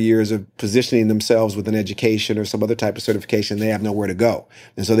 years or 3 years of positioning themselves with an education or some other type of certification. They have nowhere to go.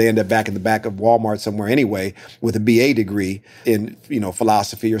 And so they end up back in the back of Walmart somewhere anyway with a BA degree in,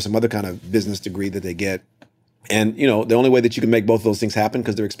 philosophy or some other kind of business degree that they get. And, the only way that you can make both of those things happen,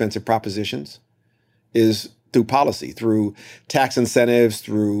 because they're expensive propositions, is through policy, through tax incentives,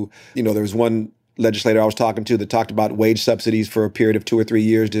 through, there was one legislator I was talking to that talked about wage subsidies for a period of 2 or 3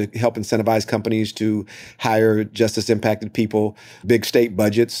 years to help incentivize companies to hire justice impacted people, big state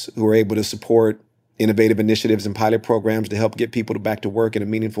budgets who are able to support innovative initiatives and pilot programs to help get people back to work in a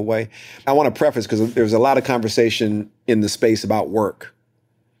meaningful way. I want to preface, because there's a lot of conversation in the space about work.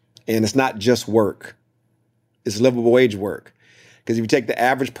 And it's not just work. It's livable wage work. Because if you take the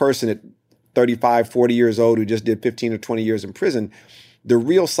average person at 35, 40 years old who just did 15 or 20 years in prison, the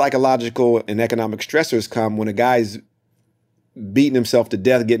real psychological and economic stressors come when a guy's beating himself to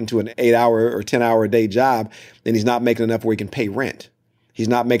death, getting to an 8-hour or 10-hour a day job, and he's not making enough where he can pay rent. He's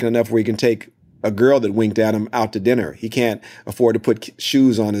not making enough where he can take a girl that winked at him out to dinner. He can't afford to put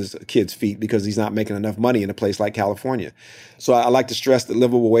shoes on his kids' feet because he's not making enough money in a place like California. So I like to stress the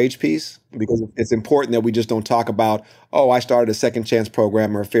livable wage piece, because it's important that we just don't talk about, I started a second chance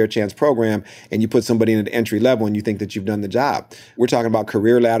program or a fair chance program, and you put somebody in at entry level and you think that you've done the job. We're talking about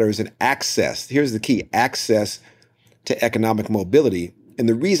career ladders and access. Here's the key: access to economic mobility. And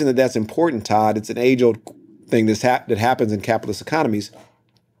the reason that that's important, Todd, it's an age-old thing that happens in capitalist economies.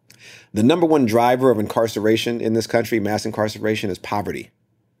 The number one driver of incarceration in this country, mass incarceration, is poverty.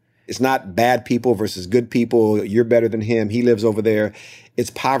 It's not bad people versus good people. You're better than him. He lives over there. It's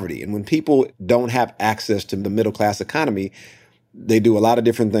poverty. And when people don't have access to the middle class economy, they do a lot of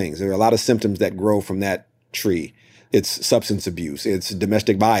different things. There are a lot of symptoms that grow from that tree. It's substance abuse, it's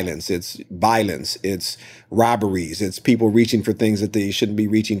domestic violence, it's robberies, it's people reaching for things that they shouldn't be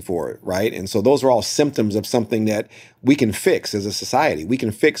reaching for, right? And so those are all symptoms of something that we can fix as a society. We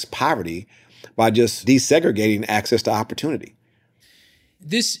can fix poverty by just desegregating access to opportunity.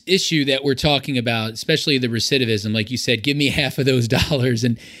 This issue that we're talking about, especially the recidivism, like you said, give me half of those dollars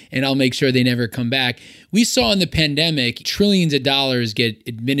and I'll make sure they never come back. We saw in the pandemic trillions of dollars get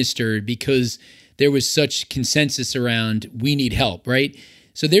administered because there was such consensus around we need help, right?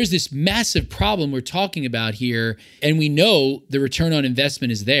 So there's this massive problem we're talking about here, and we know the return on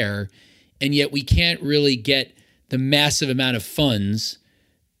investment is there, and yet we can't really get the massive amount of funds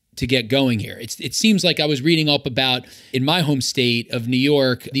to get going here. It seems like I was reading up about, in my home state of New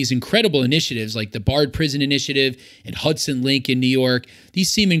York, these incredible initiatives like the Bard Prison Initiative and Hudson Link in New York.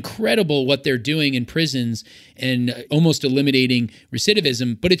 These seem incredible what they're doing in prisons and almost eliminating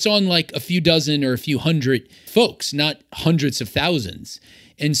recidivism, but it's on like a few dozen or a few hundred folks, not hundreds of thousands.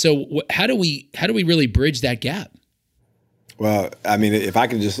 And so how do we really bridge that gap? Well, I mean, if I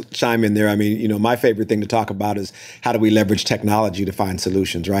can just chime in there, I mean, my favorite thing to talk about is how do we leverage technology to find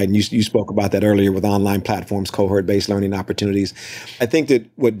solutions, right? And you spoke about that earlier with online platforms, cohort-based learning opportunities. I think that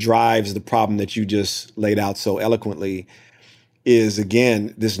what drives the problem that you just laid out so eloquently is,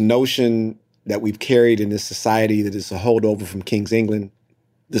 again, this notion that we've carried in this society that is a holdover from King's England,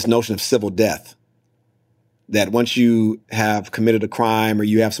 this notion of civil death. That once you have committed a crime or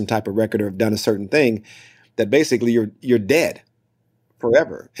you have some type of record or have done a certain thing, that basically you're dead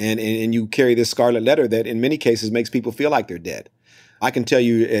forever. And you carry this scarlet letter that in many cases makes people feel like they're dead. I can tell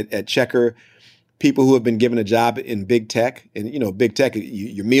you at Checkr, people who have been given a job in big tech, and big tech,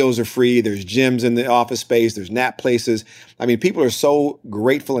 your meals are free, there's gyms in the office space, there's nap places. I mean, people are so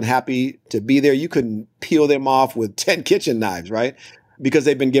grateful and happy to be there. You couldn't peel them off with 10 kitchen knives, right? Because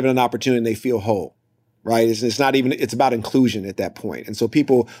they've been given an opportunity and they feel whole. Right. It's not even, it's about inclusion at that point. And so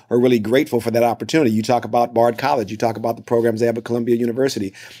people are really grateful for that opportunity. You talk about Bard College, you talk about the programs they have at Columbia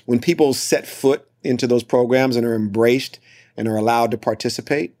University. When people set foot into those programs and are embraced and are allowed to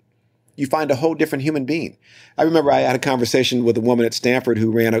participate, you find a whole different human being. I remember I had a conversation with a woman at Stanford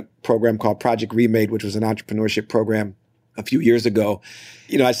who ran a program called Project Remade, which was an entrepreneurship program a few years ago.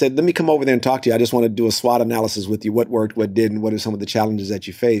 I said, let me come over there and talk to you. I just want to do a SWOT analysis with you. What worked, what didn't, what are some of the challenges that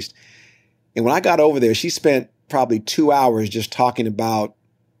you faced? And when I got over there, she spent probably 2 hours just talking about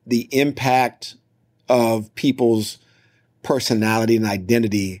the impact of people's personality and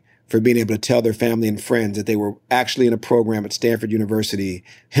identity for being able to tell their family and friends that they were actually in a program at Stanford University.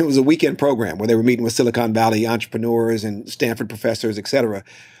 It was a weekend program where they were meeting with Silicon Valley entrepreneurs and Stanford professors, et cetera.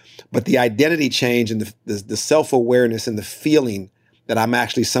 But the identity change and the self-awareness and the feeling that I'm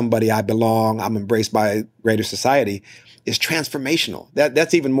actually somebody, I belong, I'm embraced by greater society, is transformational.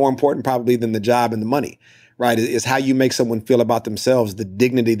 That's even more important probably than the job and the money, right? Is how you make someone feel about themselves, the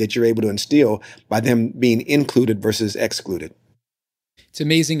dignity that you're able to instill by them being included versus excluded. It's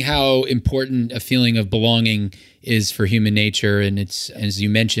amazing how important a feeling of belonging is for human nature. And it's, as you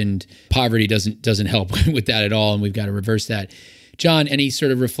mentioned, poverty doesn't help with that at all. And we've got to reverse that. John, any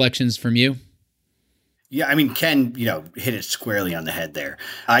sort of reflections from you? Yeah, I mean, Ken, hit it squarely on the head there.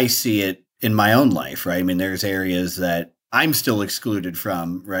 I see it in my own life, right? I mean, there's areas that I'm still excluded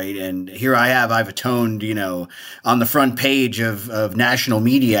from, right? And here I've atoned, on the front page of national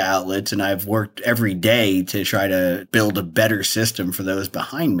media outlets, and I've worked every day to try to build a better system for those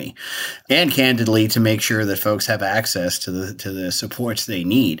behind me. And candidly, to make sure that folks have access to the supports they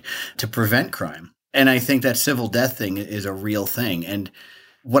need to prevent crime. And I think that civil death thing is a real thing. And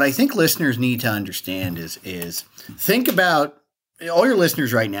what I think listeners need to understand is think about, all your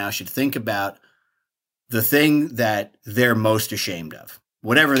listeners right now should think about the thing that they're most ashamed of,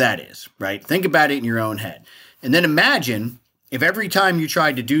 whatever that is, right? Think about it in your own head. And then imagine if every time you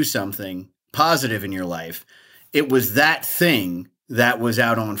tried to do something positive in your life, it was that thing that was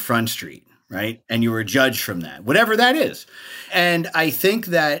out on Front Street, right? And you were judged from that, whatever that is. And I think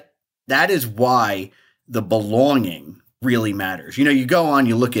that is why the belonging really matters. You go on,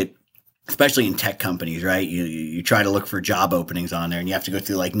 you look at, especially in tech companies, right? You try to look for job openings on there, and you have to go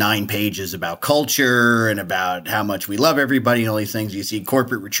through like 9 pages about culture and about how much we love everybody and all these things. You see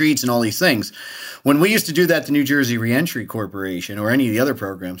corporate retreats and all these things. When we used to do that at the New Jersey Reentry Corporation or any of the other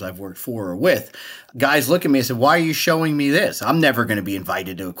programs I've worked for or with, guys look at me and say, why are you showing me this? I'm never going to be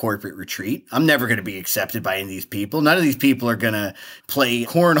invited to a corporate retreat. I'm never going to be accepted by any of these people. None of these people are going to play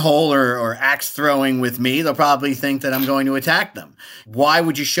cornhole or axe throwing with me. They'll probably think that I'm going to attack them. Why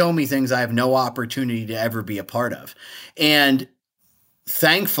would you show me things I have no opportunity to ever be a part of? And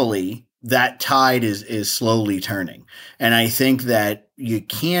thankfully, that tide is slowly turning. And I think that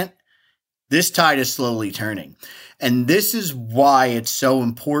this tide is slowly turning. And this is why it's so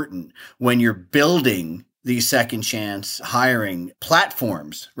important when you're building these second chance hiring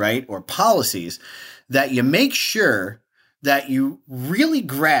platforms, right, or policies, that you make sure that you really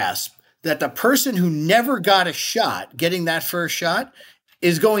grasp that the person who never got a shot, getting that first shot,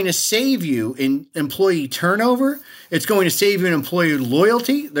 is going to save you in employee turnover. It's going to save you in employee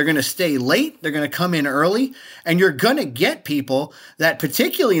loyalty. They're going to stay late. They're going to come in early. And you're going to get people that,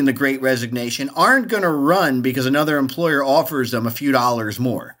 particularly in the Great Resignation, aren't going to run because another employer offers them a few dollars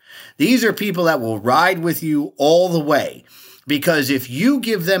more. These are people that will ride with you all the way, because if you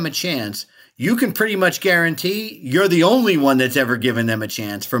give them a chance, you can pretty much guarantee you're the only one that's ever given them a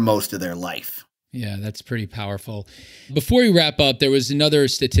chance for most of their life. Yeah, that's pretty powerful. Before we wrap up, there was another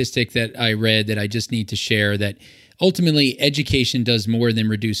statistic that I read that I just need to share, that ultimately education does more than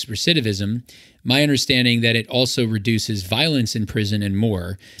reduce recidivism. My understanding that it also reduces violence in prison and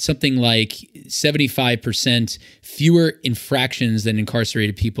more. Something like 75% fewer infractions than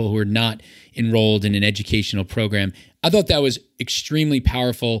incarcerated people who are not enrolled in an educational program. I thought that was extremely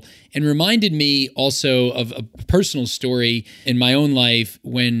powerful and reminded me also of a personal story in my own life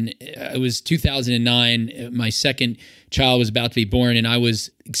when it was 2009. My second child was about to be born, and I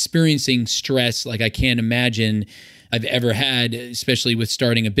was experiencing stress like I can't imagine I've ever had, especially with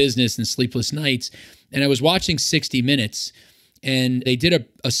starting a business and sleepless nights. And I was watching 60 Minutes, and they did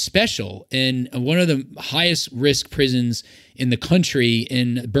a special in one of the highest risk prisons in the country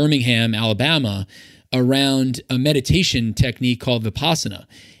in Birmingham, Alabama, around a meditation technique called Vipassana.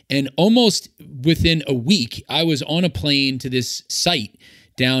 And almost within a week, I was on a plane to this site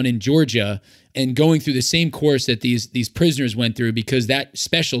down in Georgia and going through the same course that these prisoners went through, because that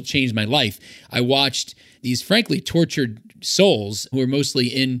special changed my life. I watched these frankly tortured souls who are mostly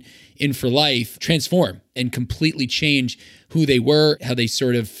in for life transform and completely change who they were, how they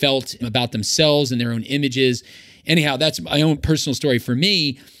sort of felt about themselves and their own images. Anyhow, that's my own personal story for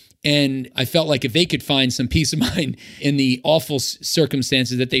me. And I felt like if they could find some peace of mind in the awful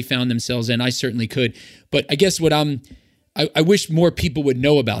circumstances that they found themselves in, I certainly could. But I guess I wish more people would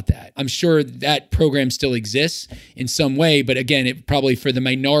know about that. I'm sure that program still exists in some way, but again, it probably for the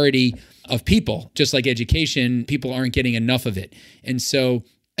minority of people, just like education, people aren't getting enough of it. And so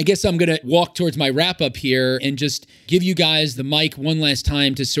I guess I'm going to walk towards my wrap up here and just give you guys the mic one last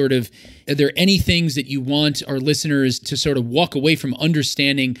time to sort of, are there any things that you want our listeners to sort of walk away from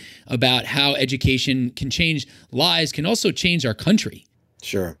understanding about how education can change lives, can also change our country?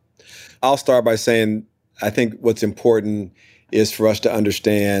 Sure. I'll start by saying, I think what's important is for us to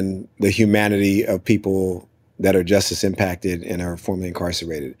understand the humanity of people that are justice impacted and are formerly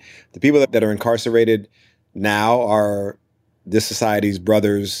incarcerated. The people that are incarcerated now are this society's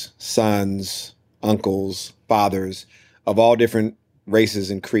brothers, sons, uncles, fathers of all different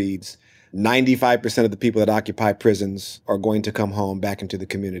races and creeds. 95% of the people that occupy prisons are going to come home back into the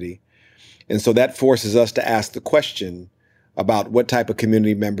community. And so that forces us to ask the question about what type of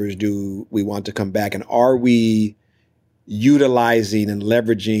community members do we want to come back, and are we utilizing and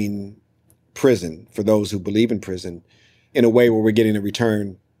leveraging prison, for those who believe in prison, in a way where we're getting a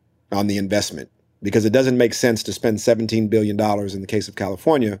return on the investment. Because it doesn't make sense to spend $17 billion in the case of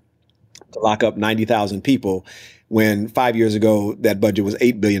California to lock up 90,000 people when 5 years ago that budget was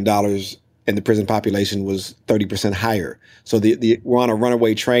 $8 billion and the prison population was 30% higher. So we're on a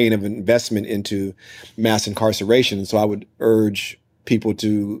runaway train of investment into mass incarceration. So I would urge people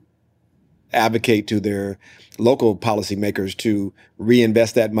to advocate to their local policymakers to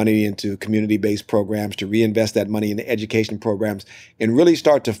reinvest that money into community-based programs, to reinvest that money into education programs, and really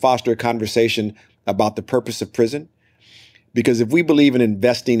start to foster a conversation about the purpose of prison. Because if we believe in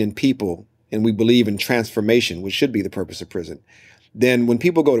investing in people and we believe in transformation, which should be the purpose of prison, then when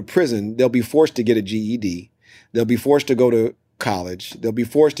people go to prison, they'll be forced to get a GED. They'll be forced to go to college. They'll be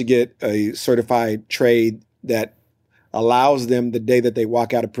forced to get a certified trade that allows them the day that they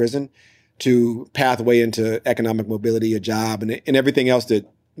walk out of prison to pathway into economic mobility, a job, and everything else that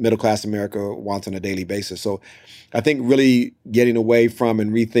middle-class America wants on a daily basis. So I think really getting away from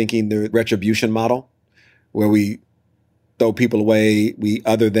and rethinking the retribution model, where we throw people away, we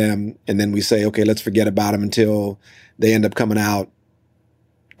other them, and then we say, okay, let's forget about them until they end up coming out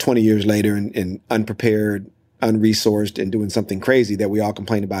 20 years later and unprepared, unresourced, and doing something crazy that we all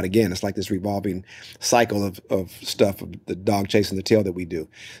complain about again. It's like this revolving cycle of stuff, of the dog chasing the tail that we do.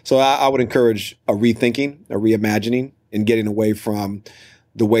 So I would encourage a rethinking, a reimagining, and getting away from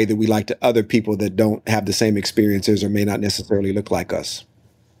the way that we like to other people that don't have the same experiences or may not necessarily look like us.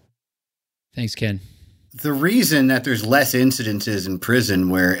 Thanks, Ken. The reason that there's less incidences in prison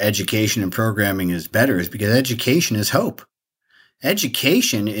where education and programming is better is because education is hope.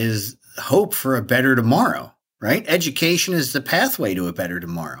 Education is hope for a better tomorrow, right? Education is the pathway to a better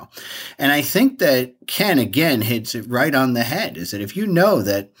tomorrow. And I think that Ken, again, hits it right on the head, is that if you know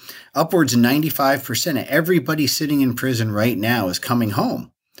that upwards of 95% of everybody sitting in prison right now is coming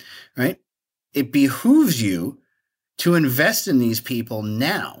home, right? It behooves you to invest in these people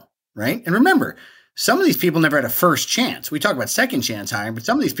now, right? And remember, some of these people never had a first chance. We talk about second chance hiring, but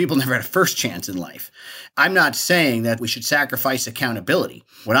some of these people never had a first chance in life. I'm not saying that we should sacrifice accountability.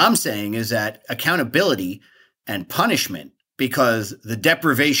 What I'm saying is that accountability and punishment, because the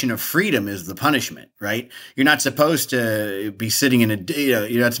deprivation of freedom is the punishment, right? You're not supposed to be sitting in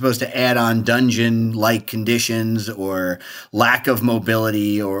you're not supposed to add on dungeon-like conditions or lack of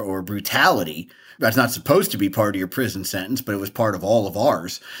mobility or brutality. That's not supposed to be part of your prison sentence, but it was part of all of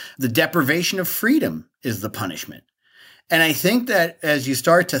ours. The deprivation of freedom is the punishment. And I think that as you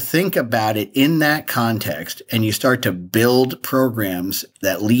start to think about it in that context and you start to build programs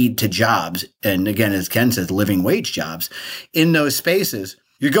that lead to jobs, and again, as Ken says, living wage jobs in those spaces,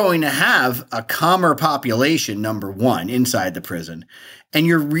 you're going to have a calmer population, number one, inside the prison. And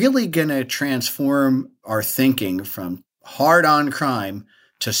you're really going to transform our thinking from hard on crime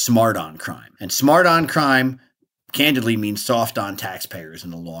to smart on crime. And smart on crime, candidly, means soft on taxpayers in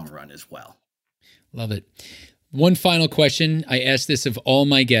the long run as well. Love it. One final question. I ask this of all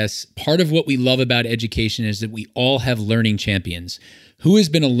my guests. Part of what we love about education is that we all have learning champions. Who has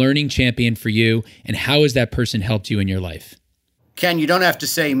been a learning champion for you, and how has that person helped you in your life? Ken, you don't have to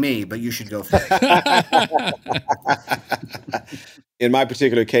say me, but you should go first. In my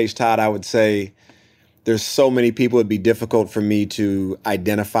particular case, Todd, I would say there's so many people, it'd be difficult for me to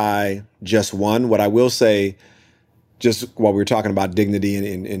identify just one. What I will say, just while we were talking about dignity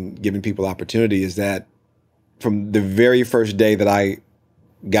and giving people opportunity, is that from the very first day that I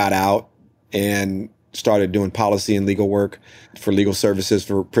got out and started doing policy and legal work for legal services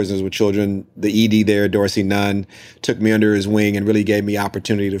for prisoners with children, the ED there, Dorsey Nunn, took me under his wing and really gave me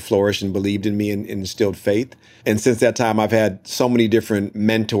opportunity to flourish and believed in me and instilled faith. And since that time, I've had so many different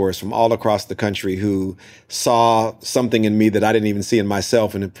mentors from all across the country who saw something in me that I didn't even see in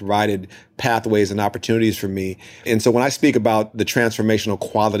myself and have provided pathways and opportunities for me. And so when I speak about the transformational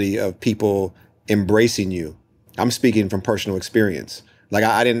quality of people embracing you, I'm speaking from personal experience. Like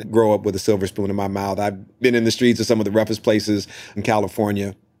I didn't grow up with a silver spoon in my mouth. I've been in the streets of some of the roughest places in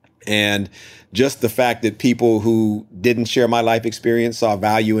California. And just the fact that people who didn't share my life experience saw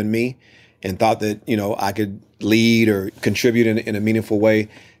value in me and thought that, I could lead or contribute in a meaningful way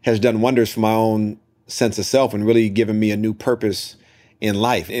has done wonders for my own sense of self and really given me a new purpose in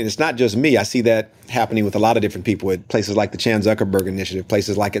life. And it's not just me. I see that happening with a lot of different people at places like the Chan Zuckerberg Initiative,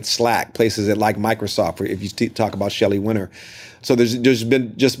 places like at Slack, places at like Microsoft, or if you talk about Shelley Winter. So there's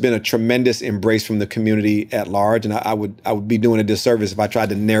been a tremendous embrace from the community at large. And I would be doing a disservice if I tried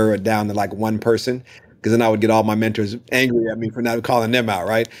to narrow it down to like one person, because then I would get all my mentors angry at me for not calling them out,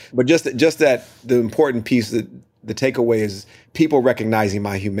 right? But just that the important piece, that the takeaway is people recognizing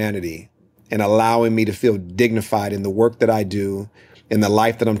my humanity and allowing me to feel dignified in the work that I do, in the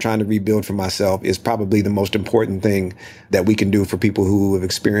life that I'm trying to rebuild for myself, is probably the most important thing that we can do for people who have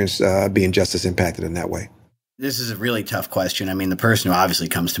experienced being justice impacted in that way. This is a really tough question. I mean, the person who obviously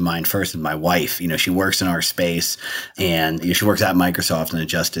comes to mind first is my wife. She works in our space, and she works at Microsoft in the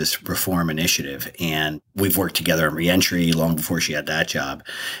Justice Reform Initiative. And we've worked together on reentry long before she had that job.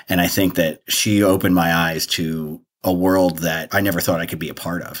 And I think that she opened my eyes to a world that I never thought I could be a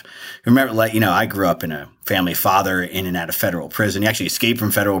part of. Remember, I grew up in a family, father in and out of federal prison. He actually escaped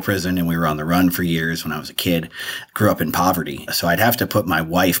from federal prison, and we were on the run for years when I was a kid. Grew up in poverty. So I'd have to put my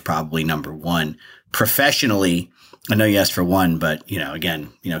wife probably number one. Professionally, I know you asked for one, but,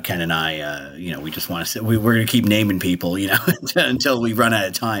 again, Ken and I, we just want to say, we're going to keep naming people, until we run out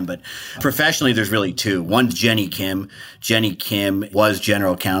of time. But professionally, there's really two. One's Jenny Kim. Jenny Kim was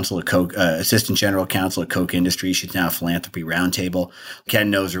general counsel at Coke, assistant general counsel at Coke Industries. She's now a Philanthropy Roundtable. Ken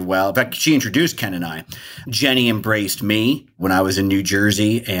knows her well. In fact, she introduced Ken and I. Jenny embraced me when I was in New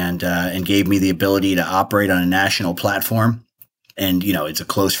Jersey and gave me the ability to operate on a national platform. And, it's a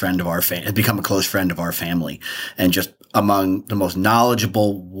close friend of our family, become a close friend of our family, and just among the most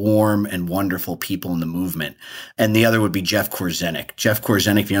knowledgeable, warm, and wonderful people in the movement. And the other would be Jeff Korzenik. Jeff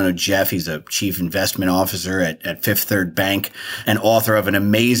Korzenik, if you don't know Jeff, he's a chief investment officer at Fifth Third Bank and author of an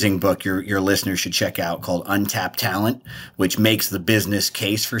amazing book your listeners should check out called Untapped Talent, which makes the business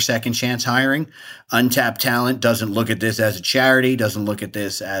case for second chance hiring. Untapped Talent doesn't look at this as a charity, doesn't look at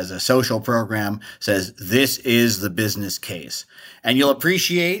this as a social program, says this is the business case. And you'll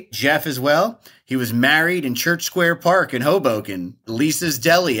appreciate Jeff as well. He was married in Church Square Park in Hoboken. Lisa's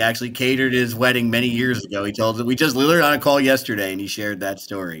Deli actually catered his wedding many years ago. He told us, we just literally on a call yesterday, and he shared that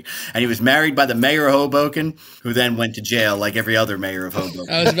story. And he was married by the mayor of Hoboken, who then went to jail like every other mayor of Hoboken.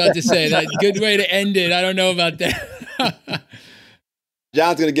 I was about to say, that good way to end it. I don't know about that.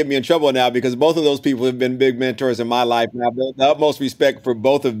 John's going to get me in trouble now because both of those people have been big mentors in my life. And I have the utmost respect for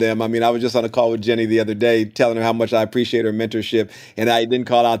both of them. I mean, I was just on a call with Jenny the other day telling her how much I appreciate her mentorship, and I didn't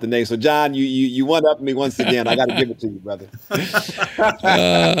call out the name. So, John, you one-upped me once again. I got to give it to you, brother.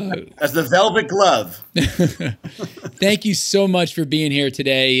 That's the velvet glove. Thank you so much for being here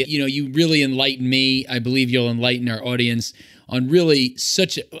today. You know, you really enlightened me. I believe you'll enlighten our audience on really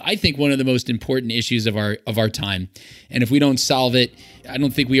I think one of the most important issues of our time. And if we don't solve it, I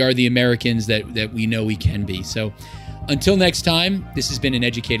don't think we are the Americans that we know we can be. So until next time, this has been An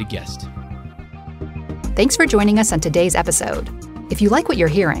Educated Guest. Thanks for joining us on today's episode. If you like what you're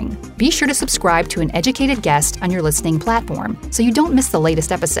hearing, be sure to subscribe to An Educated Guest on your listening platform so you don't miss the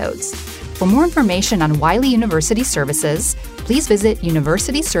latest episodes. For more information on Wiley University services, please visit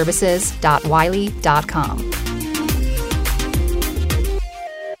universityservices.wiley.com.